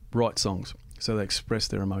write songs. So they express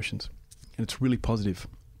their emotions. And it's really positive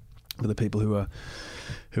for the people who are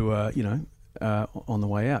on the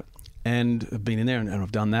way out. And I've been in there and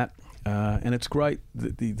I've done that. And it's great,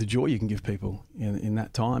 the joy you can give people in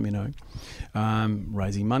that time,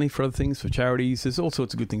 raising money for other things, for charities. There's all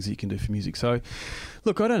sorts of good things that you can do for music. So,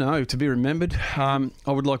 look, I don't know, to be remembered, I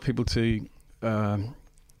would like people to,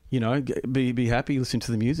 be happy, listen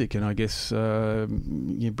to the music, and I guess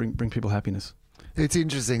bring people happiness. It's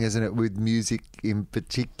interesting, isn't it, with music in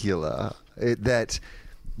particular, that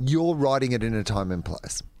you're writing it in a time and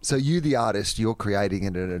place. So you, the artist, you're creating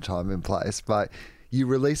it in a time and place, but you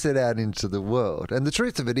release it out into the world. And the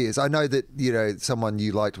truth of it is, I know that, someone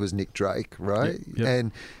you liked was Nick Drake, right? Yep.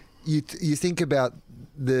 And you think about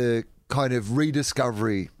the kind of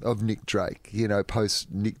rediscovery of Nick Drake,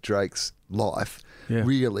 post Nick Drake's life,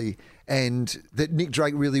 really. And that Nick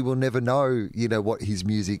Drake really will never know, what his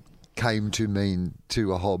music came to mean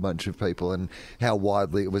to a whole bunch of people and how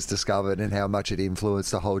widely it was discovered and how much it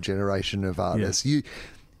influenced a whole generation of artists. Yeah.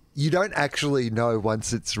 You don't actually know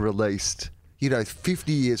once it's released.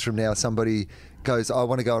 50 years from now, somebody goes, I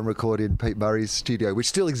want to go and record in Pete Murray's studio, which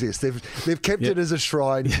still exists. They've kept it as a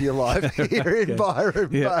shrine to your life here in Byron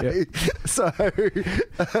Bay. So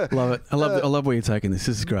love it. I love where you're taking this.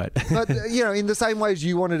 This is great. But in the same way as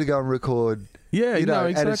you wanted to go and record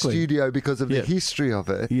exactly. at a studio because of the history of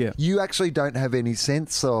it, you actually don't have any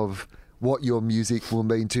sense of what your music will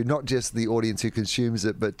mean to not just the audience who consumes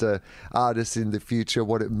it, but artists in the future,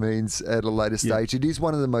 what it means at a later stage. It is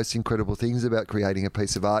one of the most incredible things about creating a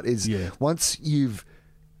piece of art is once you've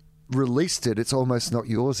released it, it's almost not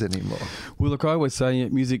yours anymore. Well, look, I always say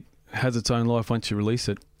music has its own life. Once you release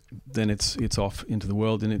it, then it's off into the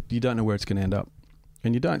world, and you don't know where it's going to end up.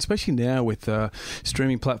 And you don't, especially now with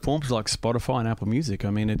streaming platforms like Spotify and Apple Music.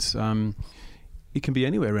 I mean, it can be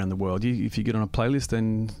anywhere around the world. If you get on a playlist,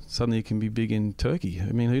 then suddenly it can be big in Turkey.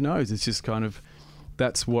 I mean, who knows? It's just kind of,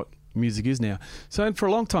 that's what music is now. So for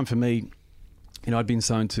a long time for me, I'd been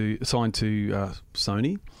signed to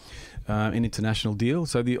Sony, an international deal.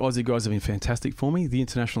 So the Aussie guys have been fantastic for me. The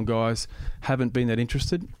international guys haven't been that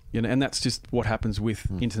interested, and that's just what happens with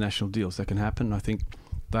international deals. That can happen. I think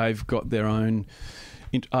they've got their own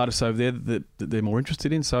artists over there that they're more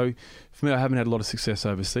interested in. So for me, I haven't had a lot of success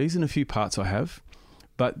overseas. In a few parts I have,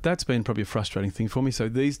 but that's been probably a frustrating thing for me. So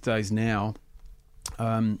these days now,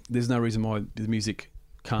 there's no reason why the music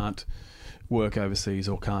can't work overseas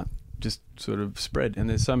or can't just sort of spread. And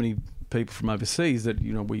there's so many people from overseas that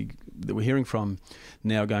we're hearing from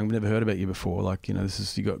now going, we've never heard about you before. Like,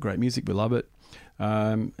 you got great music, we love it.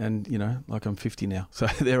 And I'm 50 now, so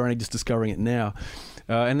they're only just discovering it now.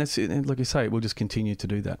 And that's it. And like you say, we'll just continue to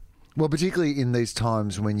do that. Well, particularly in these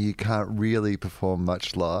times when you can't really perform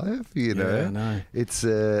much live, it's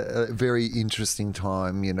a very interesting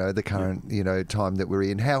time, the current, time that we're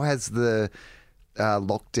in. How has the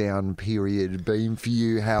lockdown period been for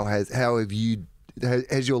you? Has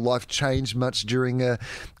your life changed much during a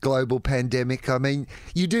global pandemic? I mean,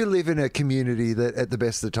 you do live in a community that at the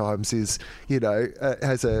best of times is,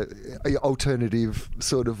 has a alternative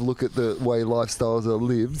sort of look at the way lifestyles are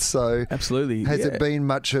lived. So absolutely. Has it been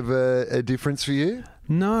much of a difference for you?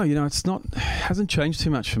 No, hasn't changed too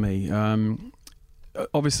much for me.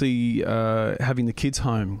 Obviously, having the kids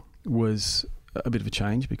home was a bit of a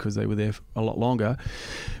change because they were there a lot longer.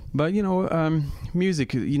 But,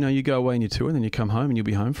 music, you go away and you tour and then you come home and you'll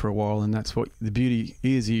be home for a while, and that's what the beauty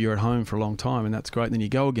is. You're at home for a long time and that's great. And then you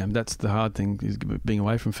go again. That's the hard thing, is being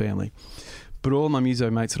away from family. But all my muso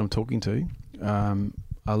mates that I'm talking to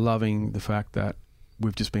are loving the fact that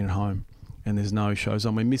we've just been at home and there's no shows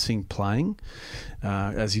on. We're missing playing,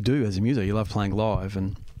 as you do as a muso. You love playing live,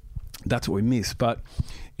 and that's what we miss. But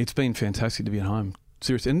it's been fantastic to be at home.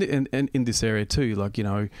 Seriously. And in this area too,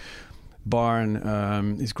 Byron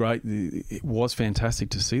is great. It was fantastic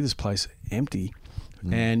to see this place empty,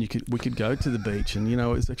 and we could go to the beach, and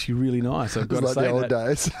it's actually really nice. I've got to say, the old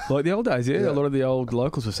days, like the old days. Yeah, a lot of the old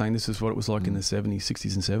locals were saying this is what it was like in the 70s,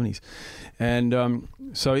 60s, and 70s, and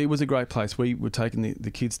so it was a great place. We were taking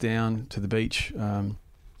the kids down to the beach a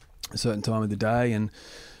certain time of the day, and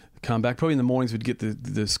come back. Probably in the mornings we'd get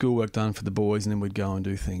the schoolwork done for the boys, and then we'd go and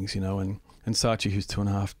do things, you know. And Sachi, who's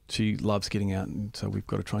 2.5, she loves getting out, and so we've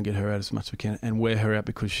got to try and get her out as much as we can and wear her out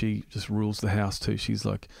because she just rules the house too. She's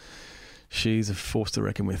a force to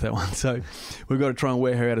reckon with, that one. So we've got to try and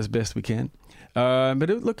wear her out as best we can. But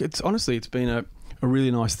it's been a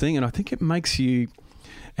really nice thing, and I think it makes you,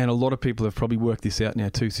 and a lot of people have probably worked this out now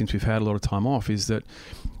too since we've had a lot of time off, is that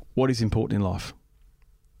what is important in life.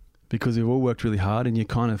 Because we've all worked really hard and you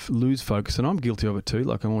kind of lose focus, and I'm guilty of it too.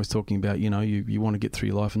 Like I'm always talking about, you know, you want to get through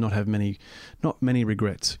your life and not have many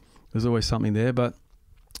regrets. There's always something there, but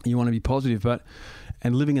you want to be positive.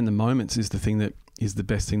 And living in the moments is the thing that is the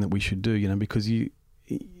best thing that we should do, you know, because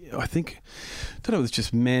I think, I don't know if it's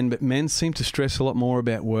just men, but men seem to stress a lot more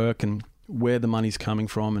about work and where the money's coming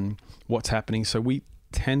from and what's happening. So we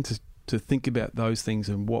tend to think about those things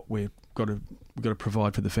and what we've got to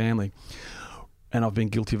provide for the family. And I've been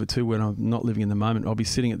guilty of it too when I'm not living in the moment. I'll be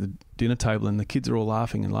sitting at the dinner table and the kids are all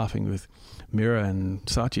laughing with Mira and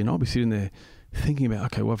Sachi, and I'll be sitting there thinking about,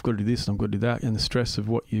 okay, well, I've got to do this and I've got to do that, and the stress of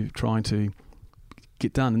what you're trying to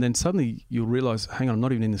get done. And then suddenly you'll realise, hang on, I'm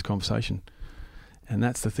not even in this conversation. And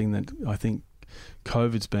that's the thing that I think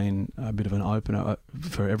COVID's been a bit of an opener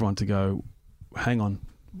for everyone to go, hang on,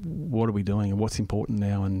 what are we doing and what's important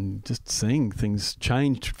now, and just seeing things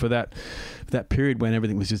change for that period when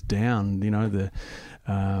everything was just down, you know, the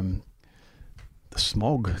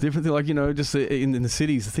smog, different thing, like, you know, just in the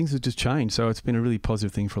cities, things have just changed. So it's been a really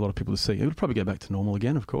positive thing for a lot of people to see. It would probably go back to normal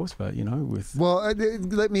again, of course, but, you know,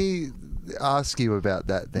 let me ask you about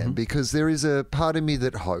that then, because there is a part of me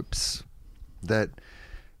that hopes that,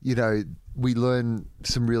 you know, we learn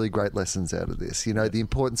some really great lessons out of this. You know, the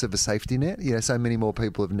importance of a safety net. You know, so many more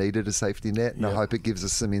people have needed a safety net, and I hope it gives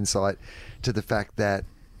us some insight to the fact that,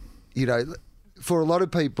 you know, for a lot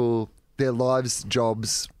of people, their lives,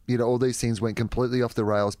 jobs, you know, all these things went completely off the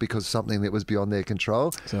rails because of something that was beyond their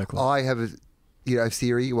control. Exactly. I have a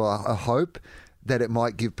theory, well, a hope that it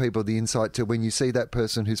might give people the insight to, when you see that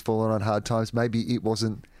person who's fallen on hard times, maybe it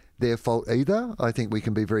wasn't their fault either. I think we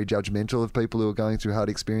can be very judgmental of people who are going through hard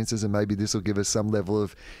experiences, and maybe this will give us some level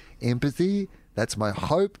of empathy. That's my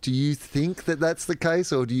hope. Do you think that that's the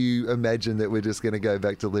case, or do you imagine that we're just going to go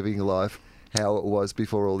back to living life how it was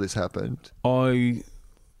before all this happened? I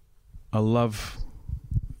love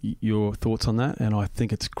your thoughts on that, and I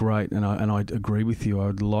think it's great, and I agree with you.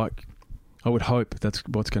 I would hope that's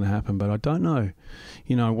what's going to happen, but I don't know.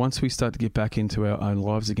 You know, once we start to get back into our own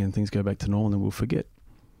lives again, things go back to normal, and we'll forget.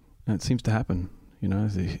 And it seems to happen, you know,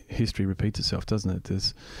 the history repeats itself, doesn't it?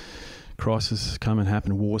 There's crises come and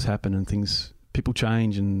happen, wars happen, and people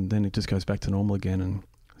change, and then it just goes back to normal again. And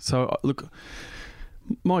so, look,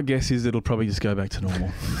 my guess is it'll probably just go back to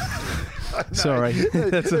normal. Sorry.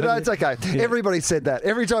 No, it's okay. Yeah. Everybody said that.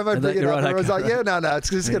 Every time I bring it up, everyone's like, it's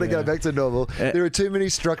just going to go back to normal. There are too many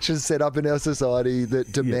structures set up in our society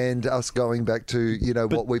that demand us going back to, you know,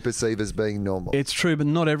 what we perceive as being normal. It's true, but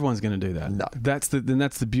not everyone's going to do that. No. That's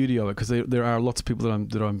the beauty of it, because there are lots of people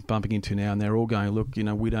that I'm bumping into now, and they're all going, look, you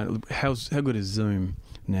know, we don't, how good is Zoom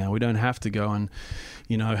now? We don't have to go and,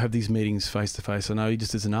 you know, have these meetings face to face. I know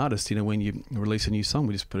just as an artist, you know, when you release a new song,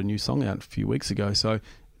 we just put a new song out a few weeks ago. So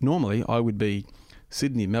normally I would be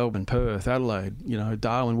Sydney, Melbourne, Perth, Adelaide, you know,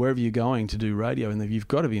 Darwin, wherever you're going to do radio, and you've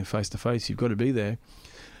got to be in face to face. You've got to be there.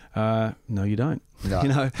 No, you don't. No, you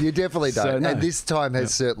know, you definitely don't. So, no. And this time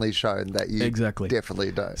has certainly shown that you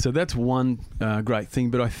definitely don't. So that's one great thing.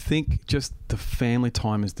 But I think just the family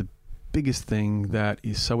time is the biggest thing that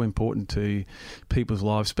is so important to people's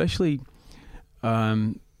lives, especially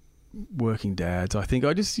working dads. I think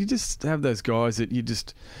you just have those guys that you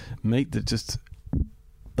just meet that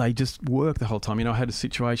they just work the whole time. You know, I had a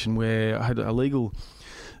situation where I had a legal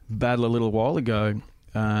battle a little while ago,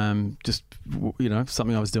 just, you know,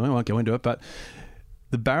 something I was doing. I won't go into it, but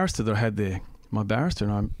the barrister that I had there, my barrister,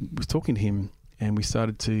 and I was talking to him, and we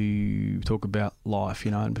started to talk about life,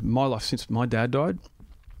 you know, and my life since my dad died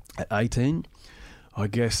at 18, I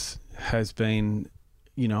guess, has been,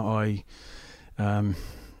 you know, I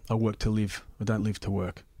work to live. I don't live to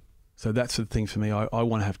work. So that's the thing for me. I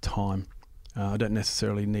want to have time. I don't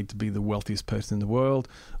necessarily need to be the wealthiest person in the world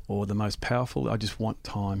or the most powerful. I just want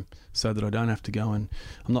time so that I don't have to go and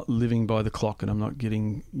I'm not living by the clock, and I'm not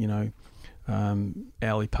getting, you know,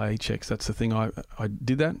 hourly paychecks. That's the thing. I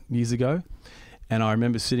did that years ago, and I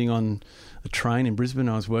remember sitting on a train in Brisbane.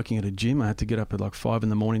 I was working at a gym. I had to get up at like 5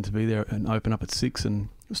 a.m. to be there and open up at 6, and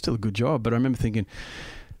it was still a good job. But I remember thinking,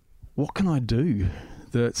 what can I do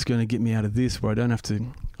that's going to get me out of this, where I don't have to,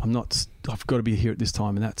 I've got to be here at this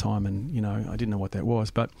time and that time. And, you know, I didn't know what that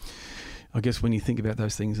was. But I guess when you think about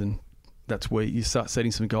those things, and that's where you start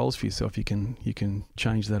setting some goals for yourself. You can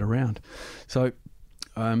change that around. So,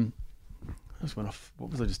 I just went off.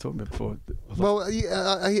 What was I just talking about before? Well, you're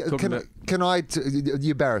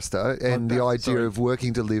barrister, and the idea of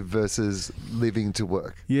working to live versus living to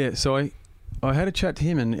work. Yeah, so I had a chat to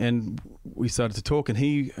him, and we started to talk, and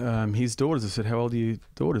his daughters, I said, how old are your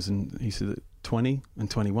daughters? And he said 20 and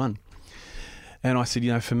 21. And I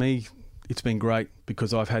said, for me, it's been great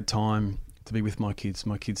because I've had time to be with my kids.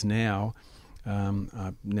 My kids now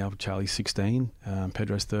Charlie's 16,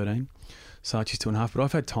 Pedro's 13, Sachi's 2.5, but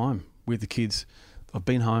I've had time with the kids. I've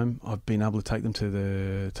been home. I've been able to take them to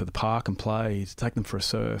the park and play, to take them for a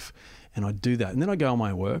surf, and I do that. And then I go on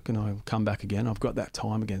my work and I come back again. I've got that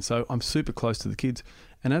time again. So I'm super close to the kids.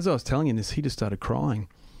 And as I was telling him this, he just started crying.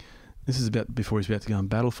 This is about before he's about to go and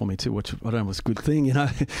battle for me too, which I don't know was a good thing,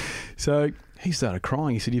 So he started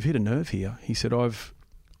crying. He said, "You've hit a nerve here." He said, I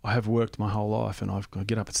have worked my whole life, and I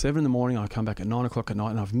get up at 7 a.m, I come back at 9 o'clock at night,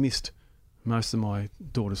 and I've missed most of my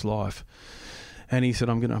daughter's life. And he said,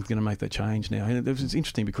 I'm gonna make that change now. And it's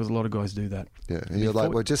interesting because a lot of guys do that. Yeah, and you're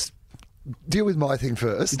like, well, just deal with my thing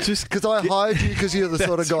first. Just because I hired you because you're the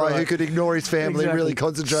sort of guy who could ignore his family and really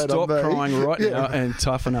concentrate on me. Stop crying right now and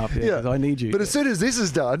toughen up. Yeah, I need you. But as soon as this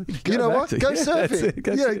is done, you know what? Go surfing.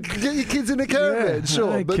 Get your kids in a caravan,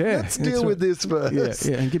 sure. But let's deal with this first.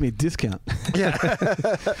 Yeah, and give me a discount. Yeah.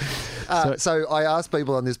 So I ask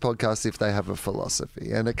people on this podcast if they have a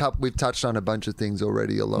philosophy, and we've touched on a bunch of things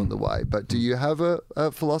already along the way. But do you have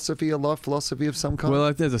a philosophy, a life philosophy of some kind? Well,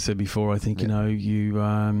 as I said before, I think you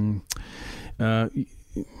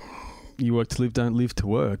work to live, don't live to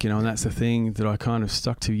work, and that's the thing that I kind of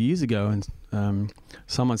stuck to years ago. And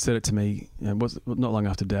someone said it to me, it was not long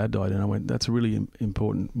after Dad died, and I went, that's a really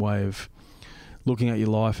important way of looking at your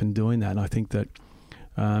life and doing that. And I think that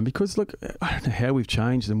because, look, I don't know how we've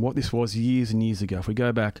changed and what this was years and years ago. If we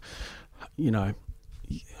go back,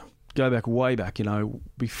 way back,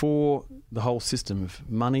 before the whole system of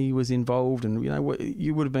money was involved, and,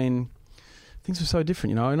 you would have been, things were so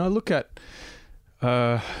different, and I look at,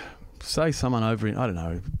 say someone over in, I don't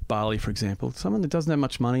know, Bali, for example, someone that doesn't have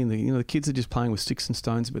much money, and the kids are just playing with sticks and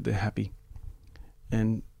stones, but they're happy.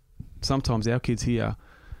 And sometimes our kids here,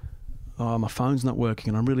 oh, my phone's not working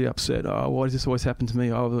and I'm really upset. Oh, why does this always happen to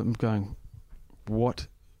me? Oh, I'm going, what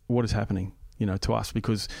is happening, to us?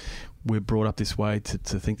 Because we're brought up this way to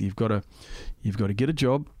think that you've got to get a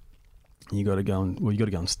job, and you got to go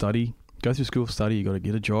and study. Go through school, study, you got to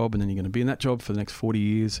get a job, and then you're going to be in that job for the next 40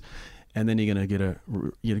 years, and then you're going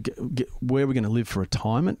to get where we're going to live for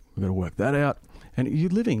retirement. We've got to work that out. And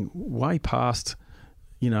you're living way past,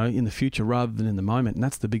 in the future rather than in the moment. And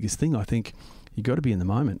that's the biggest thing. I think you got to be in the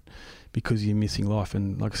moment because you're missing life.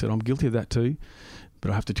 And like I said, I'm guilty of that too,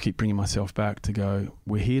 but I have to keep bringing myself back to go,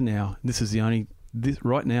 we're here now. This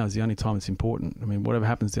right now is the only time it's important. I mean, whatever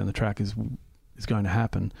happens down the track is going to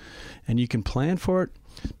happen, and you can plan for it,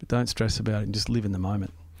 but don't stress about it and just live in the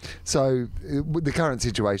moment. So the current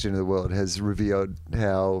situation in the world has revealed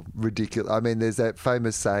how ridiculous. I mean, there's that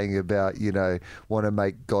famous saying about, want to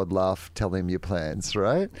make God laugh, tell him your plans,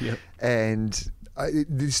 right? Yep. And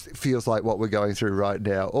this feels like what we're going through right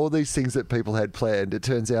now. All these things that people had planned, it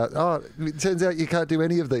turns out you can't do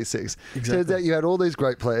any of these things. Exactly. Turns out you had all these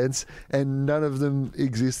great plans and none of them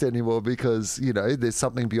exist anymore because, there's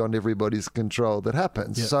something beyond everybody's control that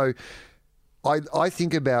happens. Yep. So I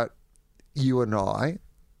think about you and I.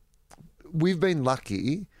 We've been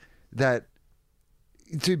lucky that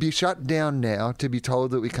to be shut down now, to be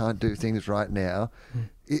told that we can't do things right now.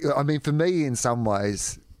 I mean, for me, in some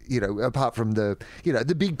ways, apart from the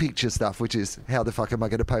big picture stuff, which is how the fuck am I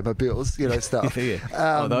going to pay my bills, stuff.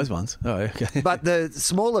 Yeah. Those ones. Oh, okay. But the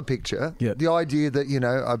smaller picture, yep. The idea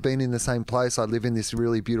that, I've been in the same place, I live in this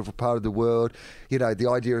really beautiful part of the world, the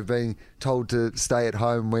idea of being told to stay at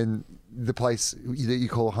home when the place that you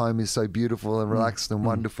call home is so beautiful and relaxed and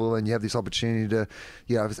wonderful, and you have this opportunity to,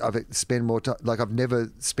 I've spend more time. Like, I've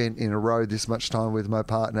never spent in a row this much time with my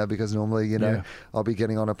partner because normally, I'll be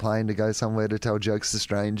getting on a plane to go somewhere to tell jokes to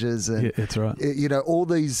strangers, and yeah, that's right. All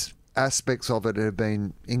these aspects of it have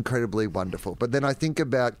been incredibly wonderful. But then I think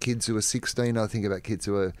about kids who are 16. I think about kids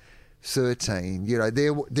who are 13.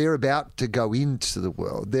 They're about to go into the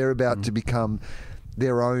world. They're about to become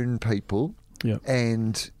their own people. Yep.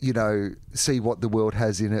 And, see what the world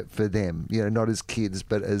has in it for them, not as kids,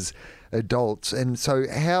 but as adults. And so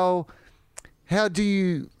how do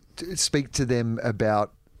you speak to them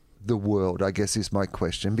about the world, I guess is my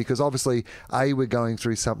question, because obviously, we're going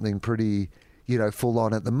through something pretty, full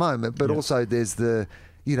on at the moment, but also there's the,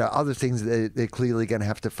 other things that they're clearly going to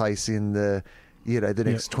have to face in the the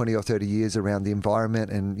next 20 or 30 years around the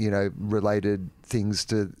environment and, related things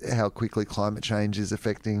to how quickly climate change is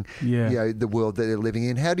affecting, the world that they're living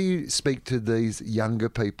in. How do you speak to these younger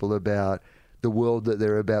people about the world that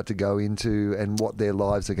they're about to go into and what their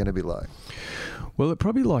lives are going to be like? Well, it's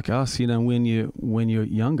probably like us, when you're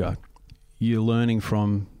younger, you're learning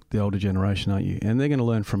from the older generation, aren't you? And they're going to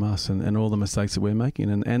learn from us and all the mistakes that we're making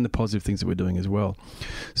and the positive things that we're doing as well.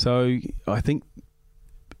 So I think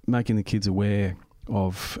making the kids aware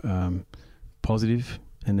of positive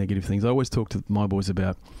and negative things. I always talk to my boys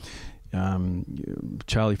about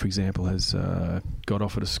Charlie, for example, has got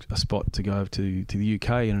offered a spot to go to the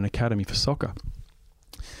UK in an academy for soccer,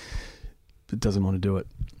 but doesn't want to do it.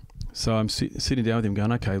 So I'm sitting down with him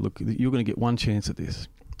going, okay, look, you're going to get one chance at this.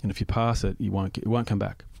 And if you pass it, it won't come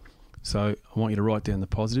back. So I want you to write down the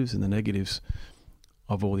positives and the negatives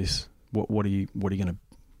of all this. What are you going to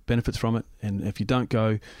benefits from it? And if you don't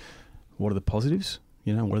go, what are the positives?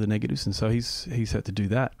 What are the negatives? And so he's had to do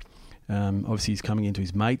that. Obviously, he's coming into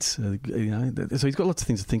his mates. So he's got lots of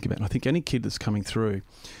things to think about. And I think any kid that's coming through,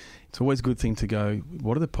 it's always a good thing to go,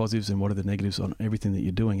 what are the positives and what are the negatives on everything that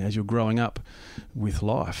you're doing as you're growing up with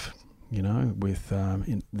life, with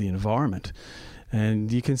in the environment.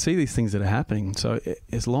 And you can see these things that are happening. So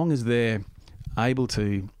as long as they're able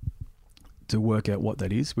to work out what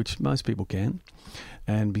that is, which most people can,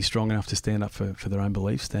 and be strong enough to stand up for their own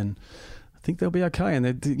beliefs, then I think they'll be okay.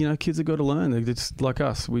 And kids have got to learn. They're just like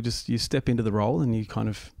us. You step into the role and you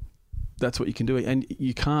that's what you can do. And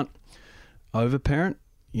you can't overparent.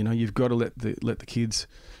 You've got to let the kids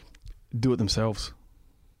do it themselves.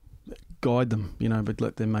 Guide them, but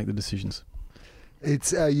let them make the decisions.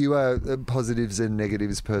 Are you a positives and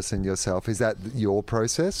negatives person yourself? Is that your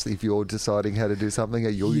process? If you're deciding how to do something, are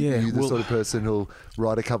you the sort of person who'll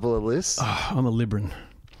write a couple of lists? I'm a Libran.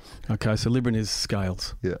 Okay, so Libran is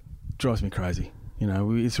scales. Yeah. Drives me crazy.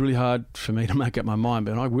 It's really hard for me to make up my mind,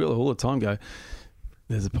 but I will all the time go,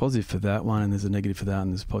 there's a positive for that one and there's a negative for that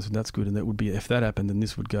and there's a positive, that's good, and that would be, if that happened, then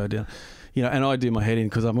this would go down. And I do my head in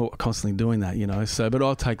because I'm constantly doing that, So, but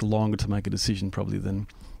I'll take longer to make a decision probably than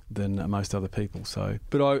most other people. So,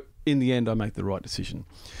 but in the end, I make the right decision.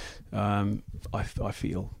 I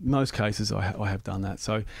feel most cases I have done that.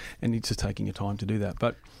 So, and it's just taking your time to do that.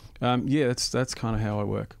 But that's kind of how I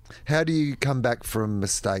work. How do you come back from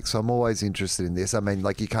mistakes? I'm always interested in this. I mean,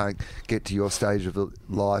 you can't get to your stage of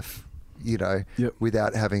life,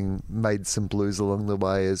 without having made some blues along the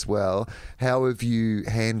way as well. How have you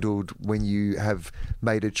handled when you have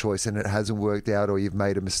made a choice and it hasn't worked out, or you've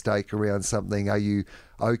made a mistake around something? Are you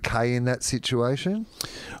okay in that situation?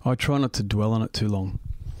 I try not to dwell on it too long.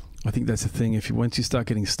 I think that's the thing. Once you start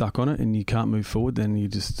getting stuck on it and you can't move forward, then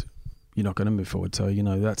you're not going to move forward. So,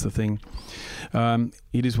 that's the thing.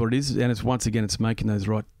 It is what it is. And it's making those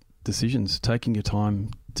right decisions, taking your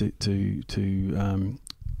time to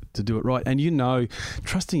do it right. And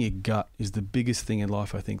trusting your gut is the biggest thing in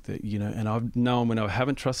life, I think, that, and I've known when I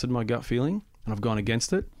haven't trusted my gut feeling and I've gone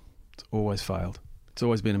against it, it's always failed. It's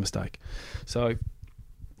always been a mistake. So,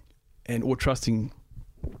 or trusting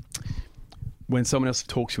when someone else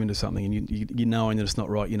talks you into something and you knowing that it's not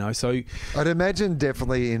right, So I'd imagine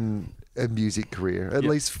definitely in a music career, at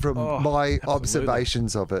least from my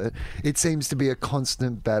observations of it, it seems to be a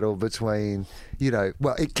constant battle between,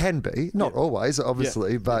 it can be, not always,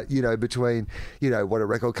 obviously, but, between, what a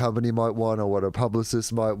record company might want or what a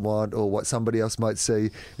publicist might want or what somebody else might see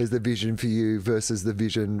as the vision for you versus the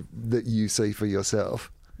vision that you see for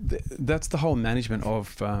yourself. That's the whole management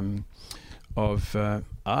of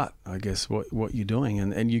art, I guess, what you're doing.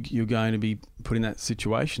 And you're going to be put in that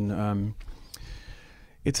situation.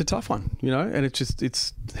 It's a tough one, and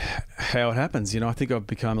it's how it happens. I think I've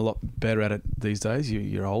become a lot better at it these days.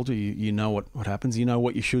 You're older, you know what happens. You know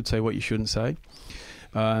what you should say, what you shouldn't say.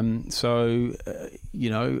 Like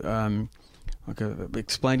I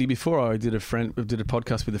explained to you before, I did a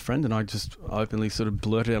podcast with a friend, and I just openly sort of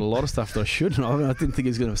blurted out a lot of stuff that I shouldn't. I didn't think he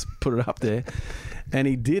was going to put it up there, and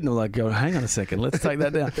he did. And I'm like, hang on a second, let's take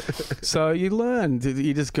that down. So you learn.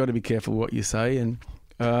 You just got to be careful what you say, and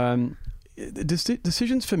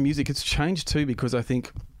decisions for music, it's changed too, because I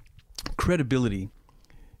think credibility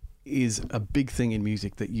is a big thing in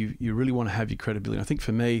music, that you really want to have your credibility. I think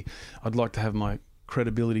for me, I'd like to have my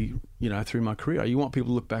credibility, through my career. You want people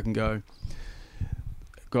to look back and go,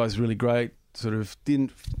 guy's really great, sort of didn't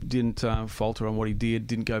falter on what he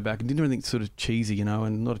didn't go back and didn't do anything sort of cheesy,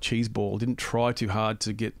 and not a cheese ball, didn't try too hard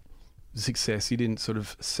to get success. He didn't sort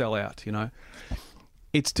of sell out,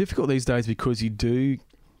 It's difficult these days because you do...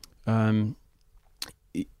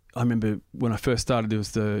 I remember when I first started, there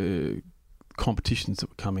was the competitions that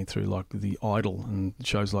were coming through, like the Idol and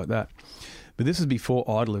shows like that. But this was before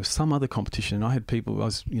Idol. There was some other competition, and I had people. I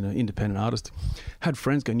was, independent artist. Had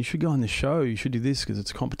friends going, "You should go on this show. You should do this because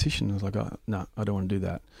it's a competition." I was like, "Oh, no, I don't want to do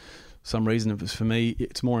that." Some reason it was for me.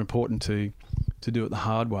 It's more important to do it the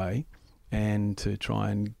hard way, and to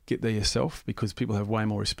try and get there yourself, because people have way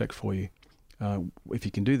more respect for you if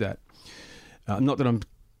you can do that. Not that I'm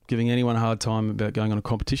giving anyone a hard time about going on a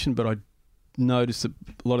competition, but I noticed that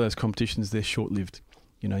a lot of those competitions, they're short-lived.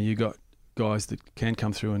 You got guys that can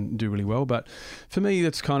come through and do really well, but for me,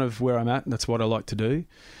 that's kind of where I'm at, and that's what I like to do.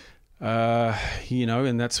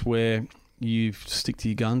 And that's where you stick to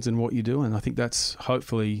your guns and what you do, and I think that's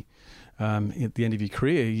hopefully at the end of your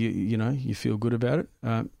career, you feel good about it.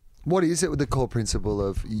 What is it with the core principle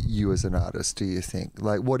of you as an artist, do you think?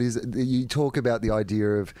 Like, what is it? You talk about the idea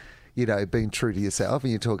of, being true to yourself,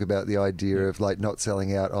 and you talk about the idea of like not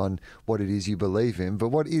selling out on what it is you believe in, but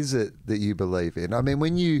what is it that you believe in? I mean,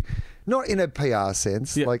 when you, not in a PR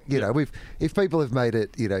sense, if people have made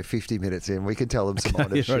it, 50 minutes in, we can tell them some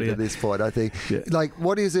honest shit at this point, I think. Yeah. Like,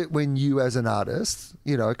 what is it when you as an artist,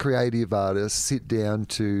 a creative artist, sit down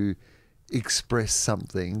to express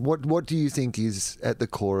something? What do you think is at the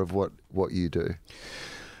core of what you do?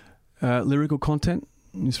 Lyrical content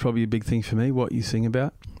is probably a big thing for me, what you sing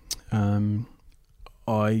about.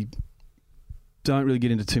 I don't really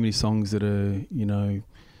get into too many songs that are,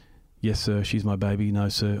 yes sir, she's my baby, no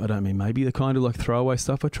sir, I don't mean maybe, the kind of like throwaway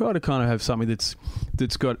stuff. I try to kind of have something that's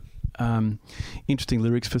got interesting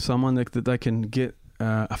lyrics for someone that they can get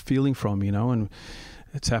a feeling from, and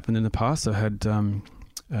it's happened in the past. I had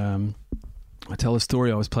I tell a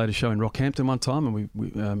story. I was played a show in Rockhampton one time, and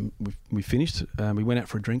we finished. We went out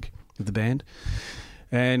for a drink with the band,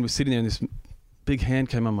 and we're sitting there, and this big hand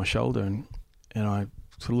came on my shoulder, and I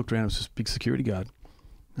sort of looked around. It was this big security guard,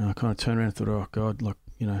 and I kind of turned around and thought, oh God,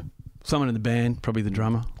 someone in the band, probably the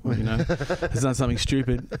drummer, has done something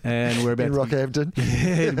stupid, and we're about in Rockhampton.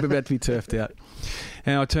 We're about to be turfed out.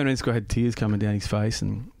 And I turned around, and this guy had tears coming down his face,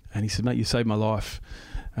 and he said, mate, you saved my life.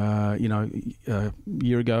 A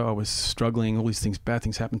year ago I was struggling, all these things, bad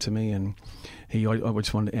things happened to me, and I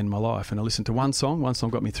just wanted to end my life. And I listened to one song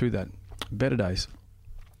got me through that. Better Days.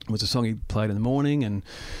 It was a song he played in the morning and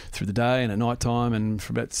through the day and at night time, and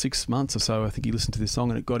for about 6 months or so I think he listened to this song,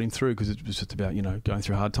 and it got him through, because it was just about going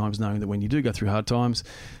through hard times, knowing that when you do go through hard times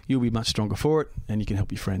you'll be much stronger for it, and you can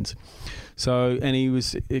help your friends. So, and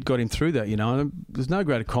it got him through that. There's no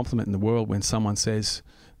greater compliment in the world when someone says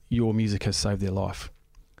your music has saved their life.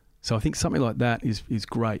 So I think something like that is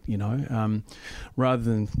great, rather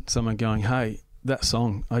than someone going, hey, that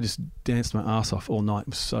song, I just danced my ass off all night. It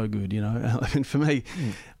was so good, I mean, for me,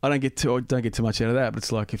 I don't get too much out of that, but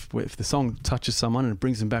it's like if the song touches someone and it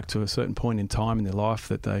brings them back to a certain point in time in their life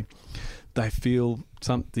that they feel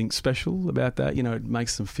something special about that, it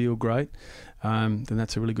makes them feel great, then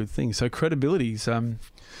that's a really good thing. So credibility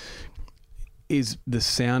is the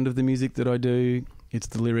sound of the music that I do. It's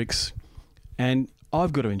the lyrics, and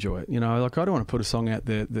I've got to enjoy it. I don't want to put a song out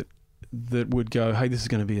there that would go, hey, this is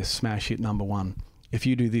going to be a smash hit #1. If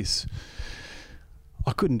you do this,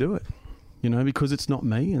 I couldn't do it, because it's not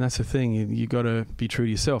me, and that's the thing. You got to be true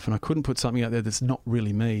to yourself, and I couldn't put something out there that's not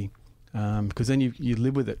really me, because then you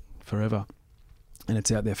live with it forever, and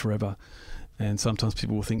it's out there forever. And sometimes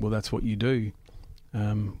people will think, well, that's what you do,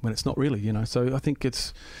 when it's not really, So I think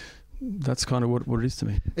that's kind of what it is to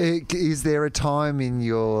me. Is there a time in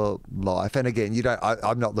your life, and again,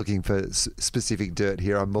 I'm not looking for specific dirt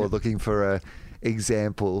here, I'm more looking for a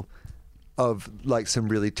example of like some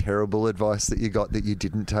really terrible advice that you got that you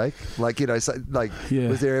didn't take? Was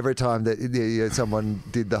there ever a time that someone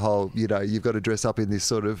did the whole, you've got to dress up in this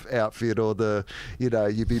sort of outfit, or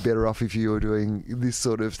you'd be better off if you were doing this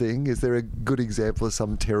sort of thing? Is there a good example of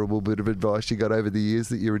some terrible bit of advice you got over the years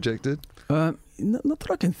that you rejected? Not that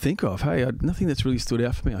I can think of. Hey, nothing that's really stood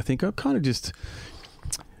out for me. I think I just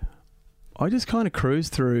kind of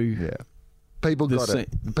cruised through. Yeah. People got it.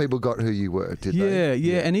 People got who you were, did they?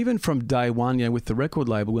 Yeah. And even from day one, with the record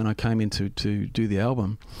label, when I came in to do the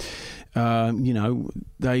album,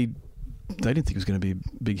 they didn't think it was going to be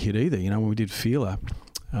a big hit either. When we did Feeler,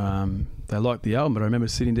 they liked the album, but I remember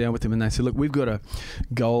sitting down with them and they said, look, we've got a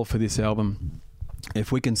goal for this album.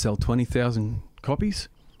 If we can sell 20,000 copies,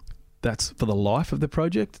 that's for the life of the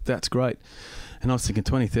project, that's great. And I was thinking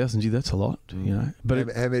 20,000, gee, that's a lot,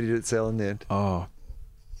 But how many did it sell in the end?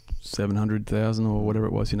 700,000 or whatever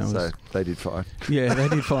it was, So they did fine. Yeah, they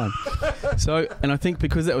did fine. So, and I think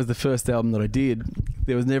because that was the first album that I did,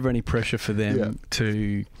 there was never any pressure for them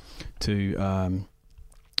to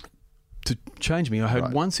change me. I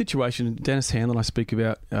had one situation, Dennis Hanlon, I speak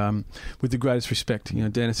about with the greatest respect.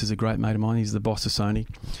 Dennis is a great mate of mine. He's the boss of Sony,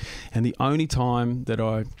 and the only time that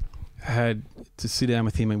I had to sit down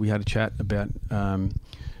with him and we had a chat about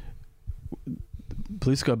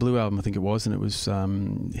Blue Sky Blue album, I think it was, and it was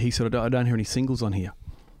he said, I don't hear any singles on here.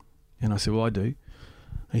 And I said, well, I do. And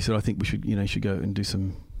he said, I think we should, should go and do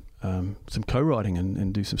some co-writing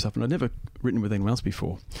and do some stuff. And I'd never written with anyone else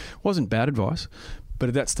before. Wasn't bad advice, but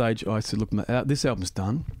at that stage I said, look, this album's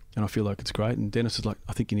done and I feel like it's great. And Dennis was like,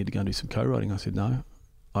 I think you need to go and do some co-writing. I said, no,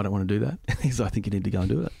 I don't want to do that. He's like, I think you need to go and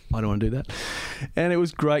do it. I don't want to do that. And it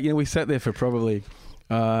was great. We sat there for probably...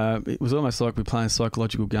 it was almost like we're playing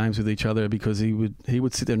psychological games with each other, because he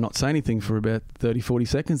would sit there and not say anything for about 30, 40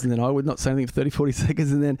 seconds, and then I would not say anything for 30, 40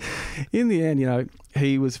 seconds, and then in the end,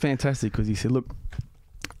 he was fantastic, because he said, look,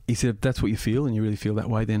 if that's what you feel and you really feel that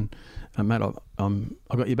way, then Matt, I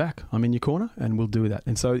got your back. I'm in your corner and we'll do that.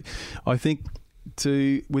 And so I think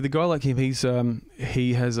with a guy like him,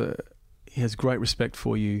 he has great respect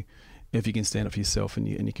for you if you can stand up for yourself and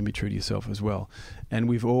you can be true to yourself as well. And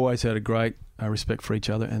we've always had a great respect for each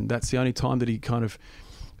other, and that's the only time that he kind of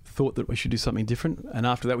thought that we should do something different. And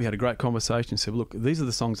after that, we had a great conversation and said, look, these are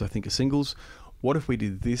the songs I think are singles. What if we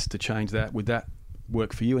did this to change that? Would that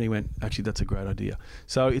work for you? And he went, actually, that's a great idea.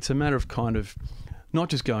 So it's a matter of kind of not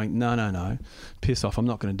just going, no, piss off, I'm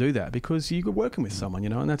not going to do that, because you're working with someone,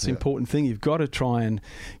 and that's the important thing. You've got to try and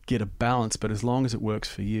get a balance, but as long as it works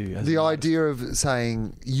for you. The idea of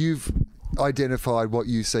saying you've identified what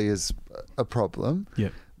you see as a problem.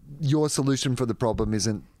 Yep. Your solution for the problem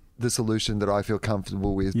isn't the solution that I feel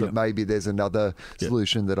comfortable with, but maybe there's another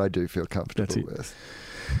solution that I do feel comfortable with.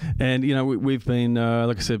 And, we've been,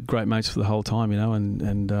 like I said, great mates for the whole time,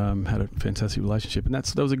 and had a fantastic relationship. And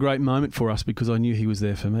that was a great moment for us, because I knew he was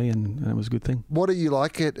there for me, and it was a good thing. What are you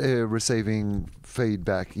like at receiving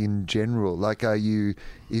feedback in general? Like, are you,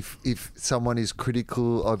 if someone is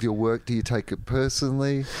critical of your work, do you take it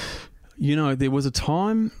personally? There was a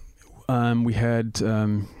time we had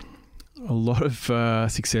a lot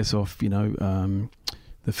of success off,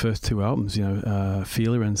 the first two albums,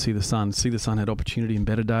 Feeler and See the Sun. See the Sun had Opportunity and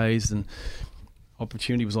Better Days, and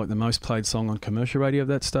Opportunity was like the most played song on commercial radio at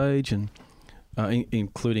that stage, and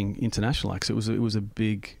including international acts. It was a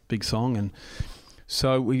big song, and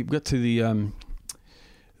so we got to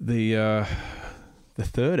the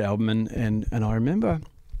third album, and I remember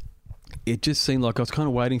it just seemed like I was kind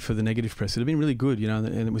of waiting for the negative press. It had been really good,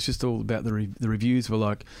 and it was just all about the reviews were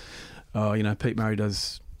like, Pete Murray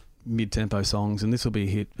does mid-tempo songs and this will be a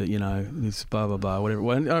hit, but it's blah blah blah, whatever.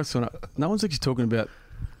 Well, no one's actually talking about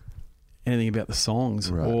anything about the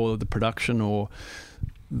songs, right, or the production or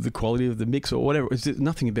the quality of the mix or whatever. It's just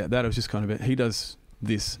nothing about that. It was just kind of about, he does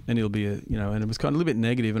this and he'll be and it was kind of a little bit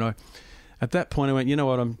negative. And at that point I went,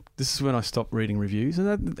 this is when I stopped reading reviews,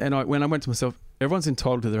 when I went to myself, everyone's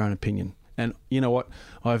entitled to their own opinion, and you know what,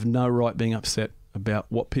 I have no right being upset about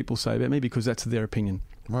what people say about me, because that's their opinion,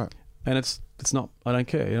 right? And it's not, I don't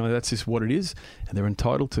care. That's just what it is, and they're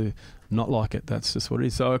entitled to not like it. That's just what it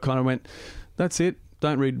is. So I kind of went, that's it.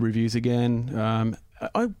 Don't read reviews again.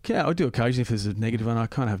 I do occasionally if there's a negative one. I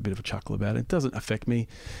kind of have a bit of a chuckle about it. It doesn't affect me.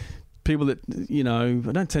 People that,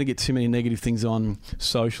 I don't tend to get too many negative things on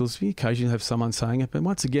socials. You occasionally have someone saying it, but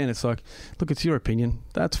once again, it's like, look, it's your opinion.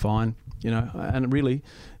 That's fine. And really,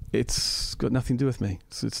 it's got nothing to do with me.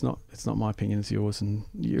 So it's not my opinion. It's yours, and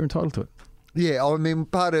you're entitled to it. Yeah, I mean,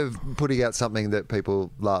 part of putting out something that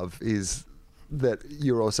people love is that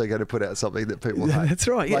you're also going to put out something that people hate. That's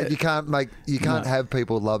right. Yeah. Like you can't have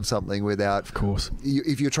people love something without. Of course.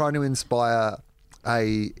 If you're trying to inspire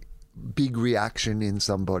a big reaction in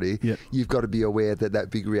somebody, you've got to be aware that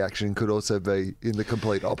big reaction could also be in the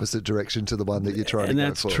complete opposite direction to the one that you're trying to go for.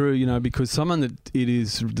 And that's true, because someone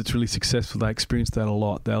that's really successful, they experience that a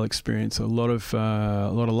lot. They'll experience a lot of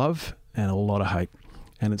love and a lot of hate.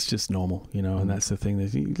 And it's just normal, and that's the thing.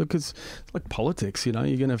 Look, it's like politics, you're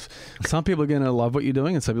going to have, some people are going to love what you're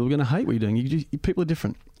doing and some people are going to hate what you're doing. People are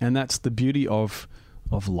different. And that's the beauty of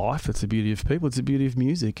life. It's the beauty of people. It's the beauty of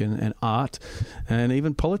music and art and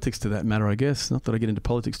even politics, to that matter, I guess. Not that I get into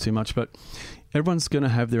politics too much, but everyone's going to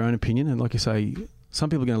have their own opinion. And like you say,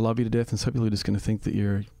 some people are going to love you to death and some people are just going to think that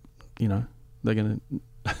you're, they're going to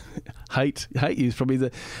hate you is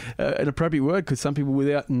probably an appropriate word, because some people,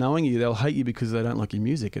 without knowing you, they'll hate you because they don't like your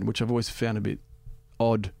music, and which I've always found a bit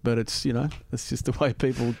odd, but it's it's just the way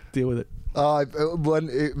people deal with it.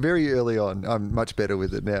 Very early on, I'm much better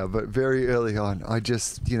with it now, but very early on, I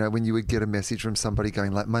just when you would get a message from somebody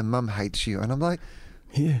going like, my mum hates you, and I'm like,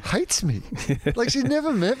 hates me. Like, she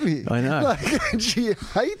never met me. I know. Like, she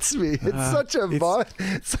hates me. It's such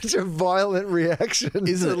a violent reaction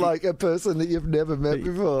to like a person that you've never met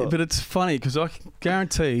before. But it's funny because I can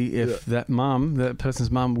guarantee if that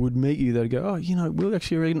person's mum would meet you, they'd go, oh, Will,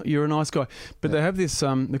 actually, you're a nice guy. But they have this,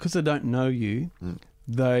 because they don't know you,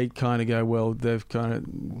 they kind of go, well, they've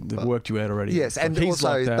worked you out already. Yes, and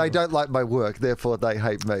also they don't like my work, therefore they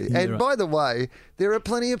hate me. Yeah, and by the way, there are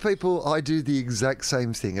plenty of people I do the exact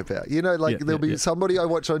same thing about. There'll be somebody I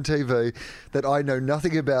watch on TV that I know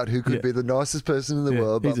nothing about who could be the nicest person in the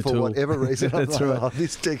world, but for whatever reason, I'm like, oh,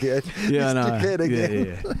 this dickhead. Yeah, dickhead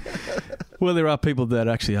again. Yeah. Well, there are people that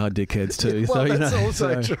actually are dickheads too. Well, that's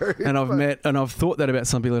also true. And I've thought that about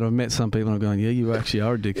some people, and I've met some people, and I'm going, yeah, you actually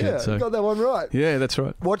are a dickhead. Yeah, so you got that one right. Yeah, that's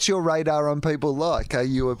right. What's your radar on people like? Are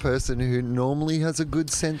you a person who normally has a good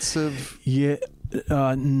sense of? Yeah.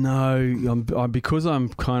 No, because I'm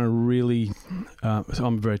kind of really, I'm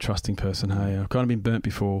a very trusting person. Hey, I've kind of been burnt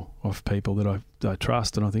before off people that I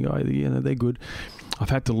trust, and I think, they're good. I've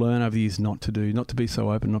had to learn over the years not to be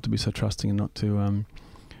so open, not to be so trusting, and not to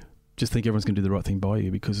just think everyone's going to do the right thing by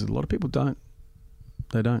you, because a lot of people don't.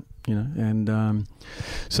 They don't, and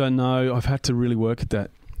so no, I've had to really work at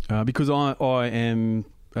that because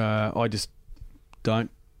I just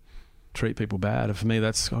don't treat people bad. For me,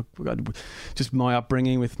 that's just my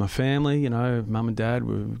upbringing with my family. Mum and dad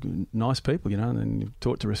were nice people, and then you're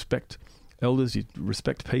taught to respect elders, you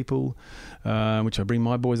respect people, which I bring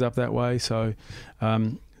my boys up that way. So,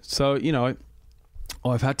 I've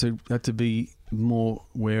had to be more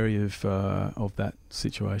wary of that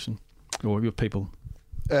situation or your people.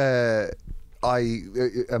 I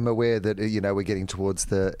am aware that, we're getting towards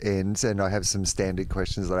the end, and I have some standard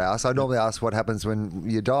questions that I ask. I normally ask what happens when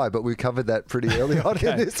you die, but we covered that pretty early on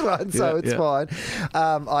in this one, so it's fine.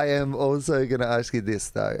 I am also going to ask you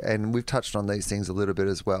this, though, and we've touched on these things a little bit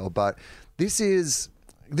as well, but these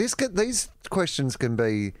questions can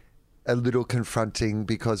be a little confronting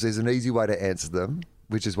because there's an easy way to answer them,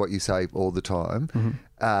 which is what you say all the time,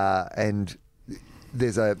 and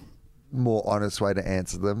there's a more honest way to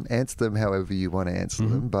answer them. Answer them however you want to answer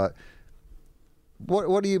them. But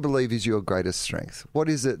what do you believe is your greatest strength? What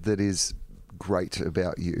is it that is great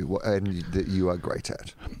about you and that you are great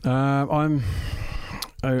at? I'm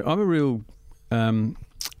a real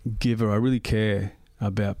giver. I really care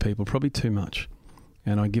about people, probably too much,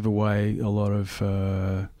 and I give away a lot of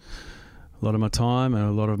my time and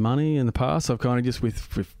a lot of money. In the past, I've kind of just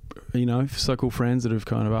with so-called friends that have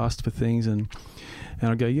kind of asked for things, and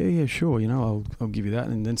I go, yeah, sure, I'll give you that.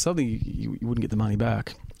 And then suddenly you wouldn't get the money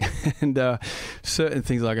back. And certain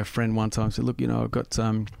things, like a friend one time said, look, I've got,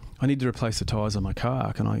 I need to replace the tyres on my car.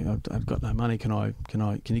 I've got no money. Can you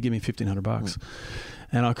give me $1,500?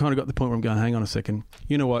 And I kind of got to the point where I'm going, hang on a second.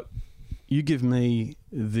 You know what? You give me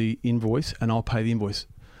the invoice and I'll pay the invoice.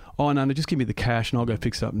 Oh, no, just give me the cash and I'll go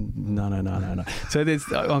fix it up. No. So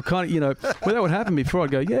I'm kind of, well, that would happen before. I'd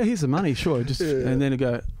go, yeah, here's the money, sure. And then I'd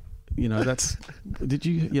go, I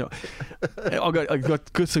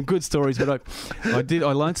got some good stories, but I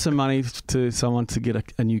loaned some money to someone to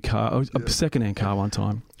get a new car, a second-hand car one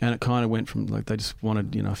time, and it kind of went from like they just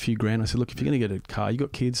wanted a few grand. I said, look, if you're going to get a car, you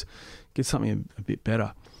got kids, get something a bit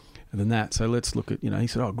better than that. So let's look at he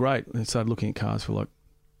said, oh great. And I started looking at cars for like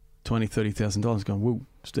 $20,000-$30,000. Going, whoa,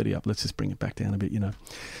 steady up. Let's just bring it back down a bit,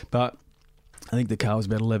 But I think the car was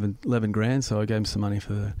about 11 grand, so I gave him some money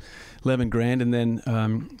for the 11 grand, and then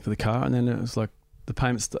for the car, and then it was like the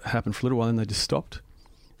payments happened for a little while, and they just stopped.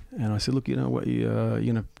 And I said, look, what you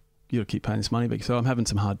got to keep paying this money back. So I'm having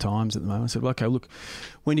some hard times at the moment. I said, well, okay, look,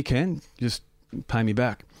 when you can, just pay me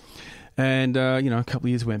back. And a couple of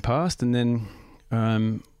years went past, and then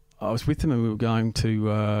I was with them, and we were going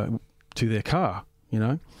to their car,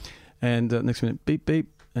 and next minute, beep beep,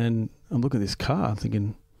 and I'm looking at this car, I'm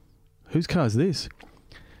thinking, whose car is this?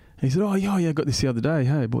 And he said, oh, yeah, I got this the other day.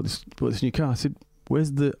 Hey, I bought this new car. I said,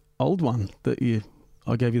 where's the old one that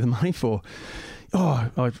I gave you the money for? Oh,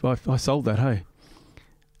 I sold that, hey.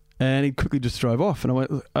 And he quickly just drove off. And I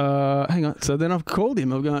went, hang on. So then I've called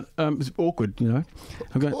him. I'm going, it's awkward, I'm going,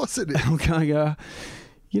 of course it is. I'm going,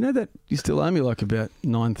 that you still owe me like about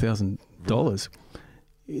 $9,000.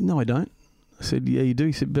 No, I don't. I said, yeah, you do.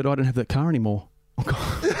 He said, but I don't have that car anymore.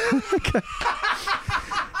 Okay.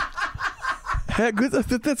 How good!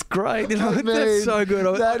 That's great. That's so good.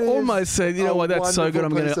 I almost said, what? That's so good.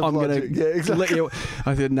 I'm gonna let you.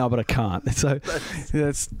 I said, no, but I can't. So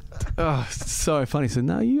that's so funny. So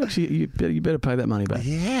no, you better pay that money back.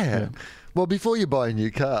 Yeah. Well, before you buy a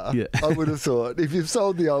new car, I would have thought, if you've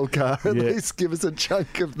sold the old car, at least give us a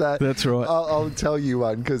chunk of that. That's right. I'll tell you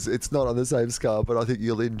one, because it's not on the same scale, but I think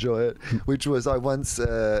you'll enjoy it, which was I once...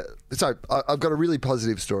 I've got a really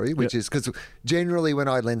positive story, which is because generally when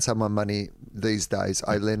I lend someone money these days,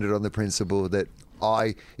 I lend it on the principle that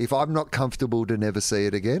if I'm not comfortable to never see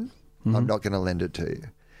it again, I'm not going to lend it to you.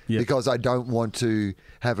 Yep. Because I don't want to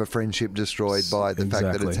have a friendship destroyed by the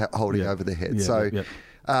fact that it's holding over the head.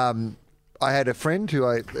 I had a friend who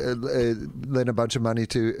I lent a bunch of money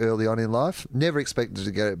to early on in life, never expected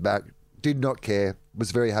to get it back, did not care,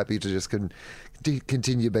 was very happy to just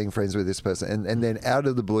continue being friends with this person. And then out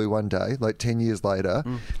of the blue one day, like 10 years later,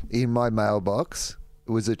 in my mailbox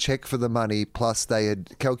was a check for the money, plus they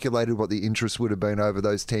had calculated what the interest would have been over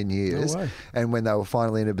those 10 years. No way. And when they were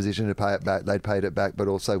finally in a position to pay it back, they'd paid it back, but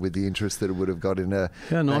also with the interest that it would have got in a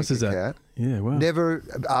How nice bank is account. that? Yeah, wow. Never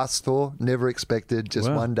asked for, never expected.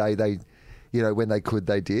 Just one day they, when they could,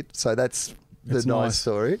 they did. So that's the nice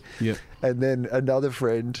story. Yep. And then another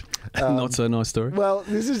friend. Not so nice story. Well,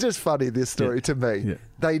 this is just funny, this story to me. Yeah.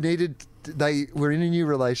 They were in a new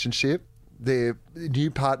relationship. Their new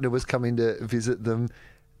partner was coming to visit them.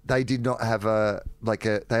 They did not have they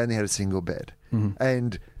only had a single bed.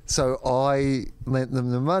 And so I lent them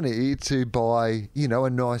the money to buy, a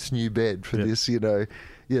nice new bed for this, relationship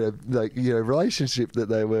that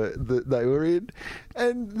they were in.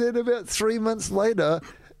 And then about 3 months later,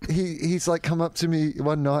 he's like come up to me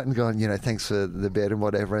one night and gone, thanks for the bed and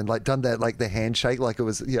whatever, and like done that, like the handshake, like it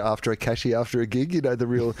was after a cashier after a gig, the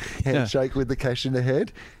real handshake with the cash in the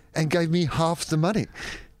head, and gave me half the money.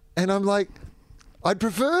 And I'm like, I'd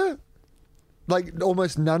prefer like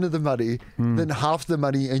almost none of the money than half the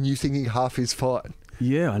money, and you thinking half is fine.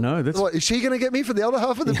 Yeah, I know. What, is she going to get me for the other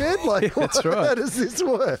half of the bed? Like, that's right. How does this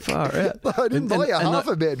work? Far out. I didn't buy you half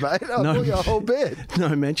a bed, mate. I bought you a whole bed. No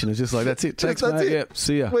mention. It's just like, that's it. Thanks, mate. It. Yep,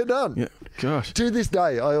 see ya. We're done. Yeah. Gosh. To this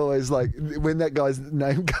day, I always when that guy's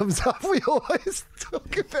name comes up, we always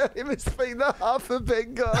talk about him as being the half a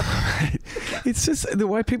bed guy. It's just the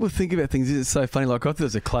way people think about things is so funny. Like, I thought it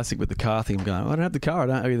was a classic with the car thing. I'm going, I don't have the car. I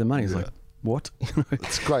don't owe you the money. It's like, what?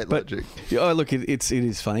 It's great logic. Look, it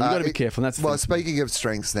is funny. You've got to be careful. And that's speaking of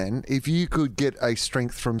strengths then, if you could get a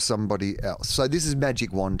strength from somebody else. So this is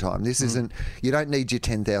magic wand time. This isn't, you don't need your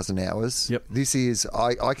 10,000 hours. Yep. This is,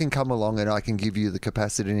 I can come along and I can give you the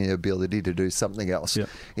capacity and the ability to do something else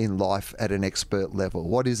in life at an expert level.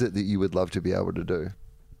 What is it that you would love to be able to do?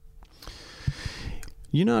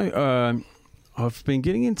 I've been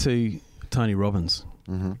getting into Tony Robbins.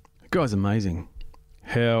 The guy's amazing.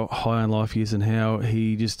 How high on life he is and how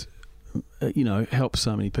he just, helps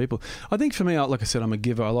so many people. I think for me, like I said, I'm a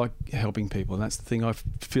giver. I like helping people. And that's the thing. I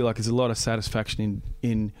feel like there's a lot of satisfaction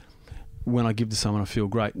in when I give to someone, I feel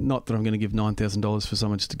great. Not that I'm going to give $9,000 for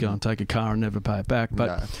someone just to go and take a car and never pay it back.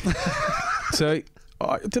 But so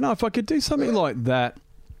I don't know if I could do something like that.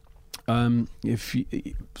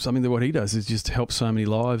 Something that what he does is just help so many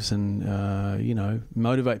lives and,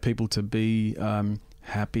 motivate people to be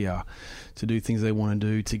happier, to do things they want to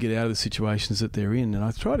do, to get out of the situations that they're in. And I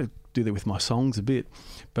try to do that with my songs a bit,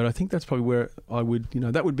 but I think that's probably where I would,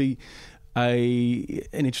 that would be an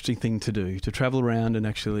interesting thing to do, to travel around and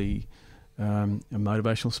actually a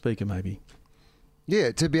motivational speaker maybe.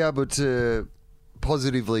 Yeah, to be able to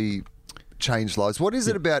positively change lives. What is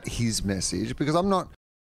it about his message? Because I'm not...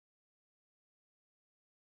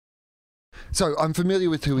 So I'm familiar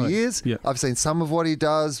with who he is. Yeah. I've seen some of what he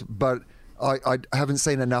does, but I haven't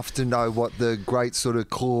seen enough to know what the great sort of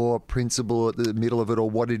core principle at the middle of it, or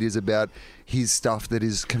what it is about his stuff that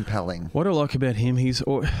is compelling. What I like about him, he's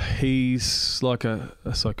like a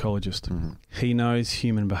psychologist. He knows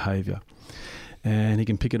human behaviour, and he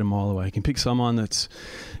can pick it a mile away. He can pick someone that's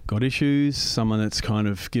got issues, someone that's kind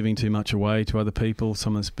of giving too much away to other people,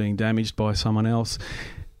 someone that's being damaged by someone else.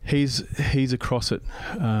 He's across it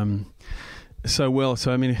so well.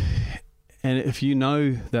 So I mean, and if you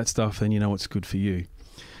know that stuff, then you know what's good for you.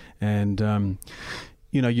 And,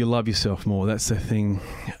 you love yourself more. That's the thing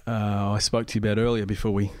I spoke to you about earlier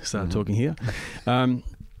before we started talking here. When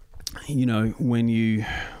you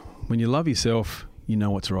love yourself, you know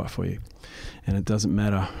what's right for you. And it doesn't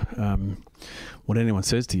matter what anyone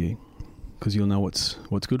says to you, because you'll know what's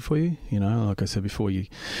good for you. Like I said before,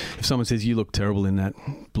 if someone says you look terrible in that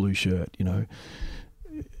blue shirt,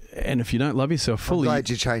 and if you don't love yourself fully... I'm glad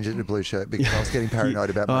you changed it to blue shirt, because I was getting paranoid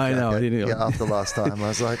about my jacket. I know. I didn't. Yeah, after last time. I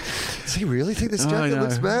was like, does he really think this jacket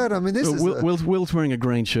looks bad? I mean, Will's wearing a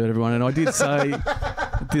green shirt, everyone, and I did say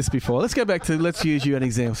this before. Let's use you an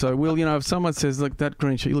example. So, Will, if someone says, look, that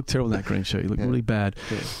green shirt, you look terrible in that green shirt, you look really bad.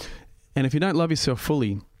 Yeah. And if you don't love yourself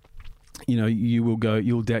fully,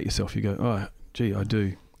 you'll doubt yourself. You go, oh, gee,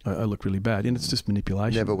 I look really bad. And it's just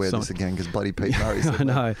manipulation. Never wear this again because bloody Pete Murray said I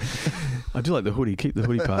know. I do like the hoodie. Keep the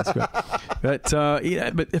hoodie parts. But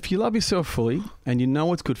if you love yourself fully and you know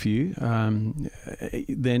what's good for you,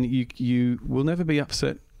 then you will never be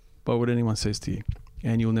upset by what anyone says to you.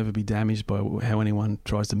 And you'll never be damaged by how anyone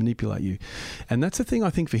tries to manipulate you. And that's the thing I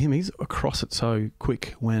think for him. He's across it so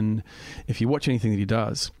quick if you watch anything that he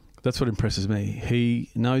does, that's what impresses me. He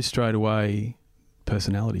knows straight away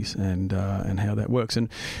personalities and how that works. And,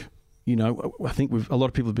 I think a lot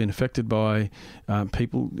of people have been affected by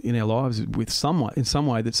people in our lives in some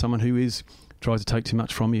way that someone who tries to take too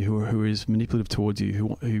much from you, who is manipulative towards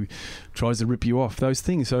you, who tries to rip you off, those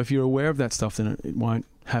things. So if you're aware of that stuff, then it won't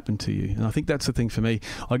happen to you. And I think that's the thing for me.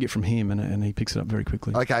 I get from him and he picks it up very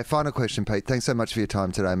quickly. Okay, final question, Pete. Thanks so much for your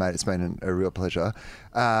time today, mate. It's been a real pleasure.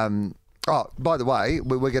 By the way,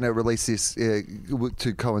 we're going to release this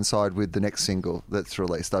to coincide with the next single that's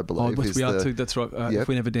released, I believe. Oh, we are too. That's right. If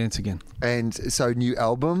We Never Dance Again. And so new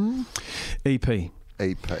album? EP. Okay.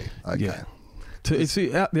 Yeah.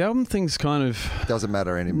 The album thing's kind of... Doesn't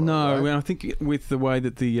matter anymore. No, right? I think with the way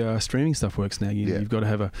that the streaming stuff works now, you've got to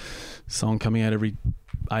have a song coming out every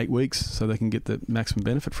 8 weeks so they can get the maximum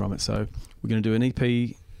benefit from it. So we're going to do an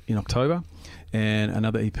EP in October, and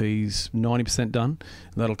another EP's 90% done.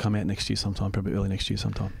 That'll come out next year sometime, probably early next year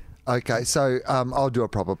sometime. Okay, so I'll do a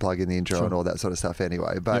proper plug in the intro and all that sort of stuff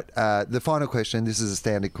anyway. But the final question, this is a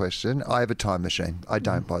standard question. I have a time machine. I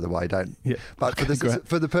don't, by the way, don't. Yeah. But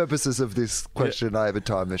for the purposes of this question, I have a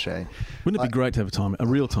time machine. Wouldn't it be great to have a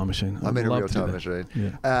real time machine? I mean, a real time machine.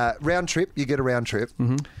 Yeah. Round trip, you get a round trip.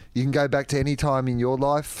 Mm-hmm. You can go back to any time in your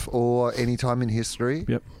life or any time in history.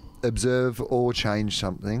 Yep. Observe or change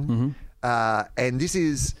something. Mm-hmm. And this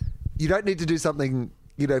is, you don't need to do something,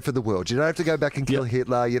 for the world. You don't have to go back and kill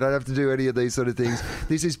Hitler. You don't have to do any of these sort of things.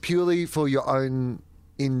 This is purely for your own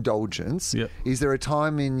indulgence. Yep. Is there a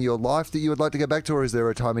time in your life that you would like to go back to, or is there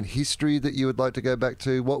a time in history that you would like to go back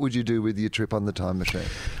to? What would you do with your trip on the time machine?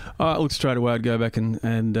 Look, straight away I'd go back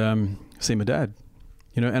and see my dad.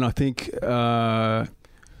 And I think tell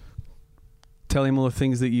him all the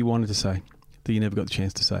things that you wanted to say that you never got the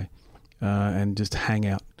chance to say, and just hang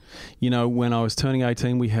out. When I was turning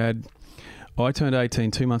 18, I turned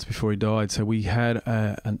 18 2 months before he died, so we had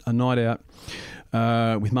a night out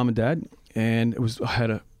with Mum and Dad, and I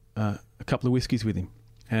had a couple of whiskeys with him,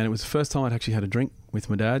 and it was the first time I'd actually had a drink with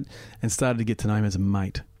my dad and started to get to know him as a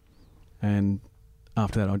mate. And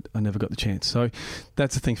after that, I never got the chance. So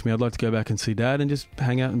that's the thing for me. I'd like to go back and see Dad and just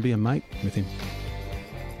hang out and be a mate with him.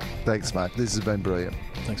 Thanks, mate. This has been brilliant.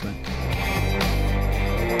 Thanks, mate.